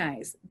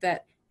 recognize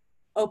that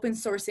open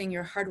sourcing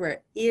your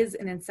hardware is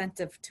an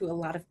incentive to a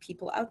lot of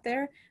people out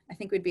there, I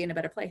think we'd be in a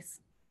better place.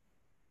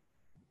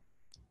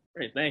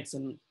 Great, thanks.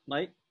 And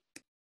Mike?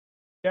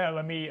 Yeah,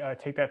 let me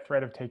take that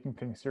thread of taking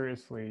things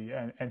seriously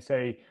and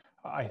say,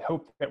 I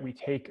hope that we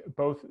take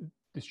both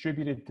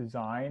distributed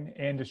design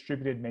and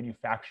distributed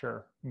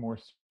manufacture more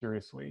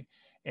seriously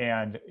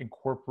and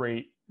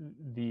incorporate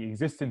the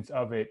existence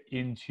of it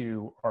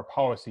into our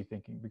policy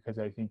thinking, because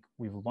I think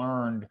we've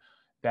learned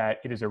that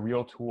it is a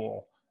real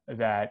tool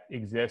that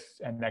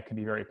exists and that can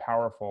be very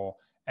powerful.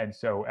 And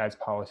so as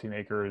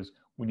policymakers,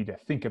 we need to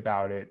think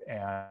about it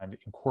and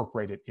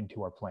incorporate it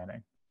into our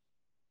planning.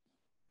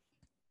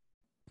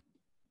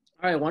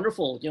 All right,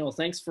 wonderful.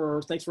 Thanks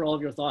for all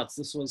of your thoughts.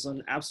 This was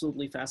an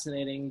absolutely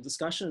fascinating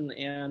discussion,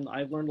 and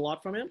I've learned a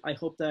lot from it. I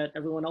hope that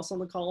everyone else on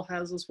the call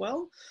has as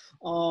well.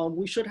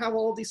 We should have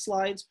all of these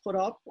slides put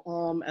up,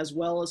 as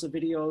well as a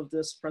video of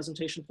this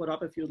presentation put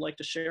up if you'd like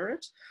to share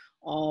it.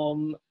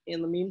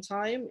 In the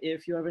meantime,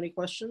 if you have any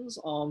questions,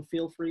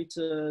 feel free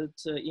to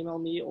email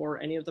me or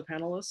any of the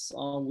panelists.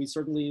 We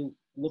certainly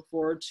look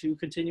forward to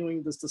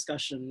continuing this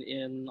discussion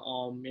in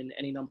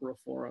any number of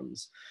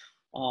forums.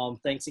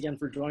 Thanks again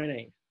for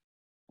joining.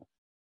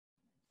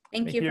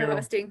 Thank you for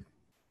hosting.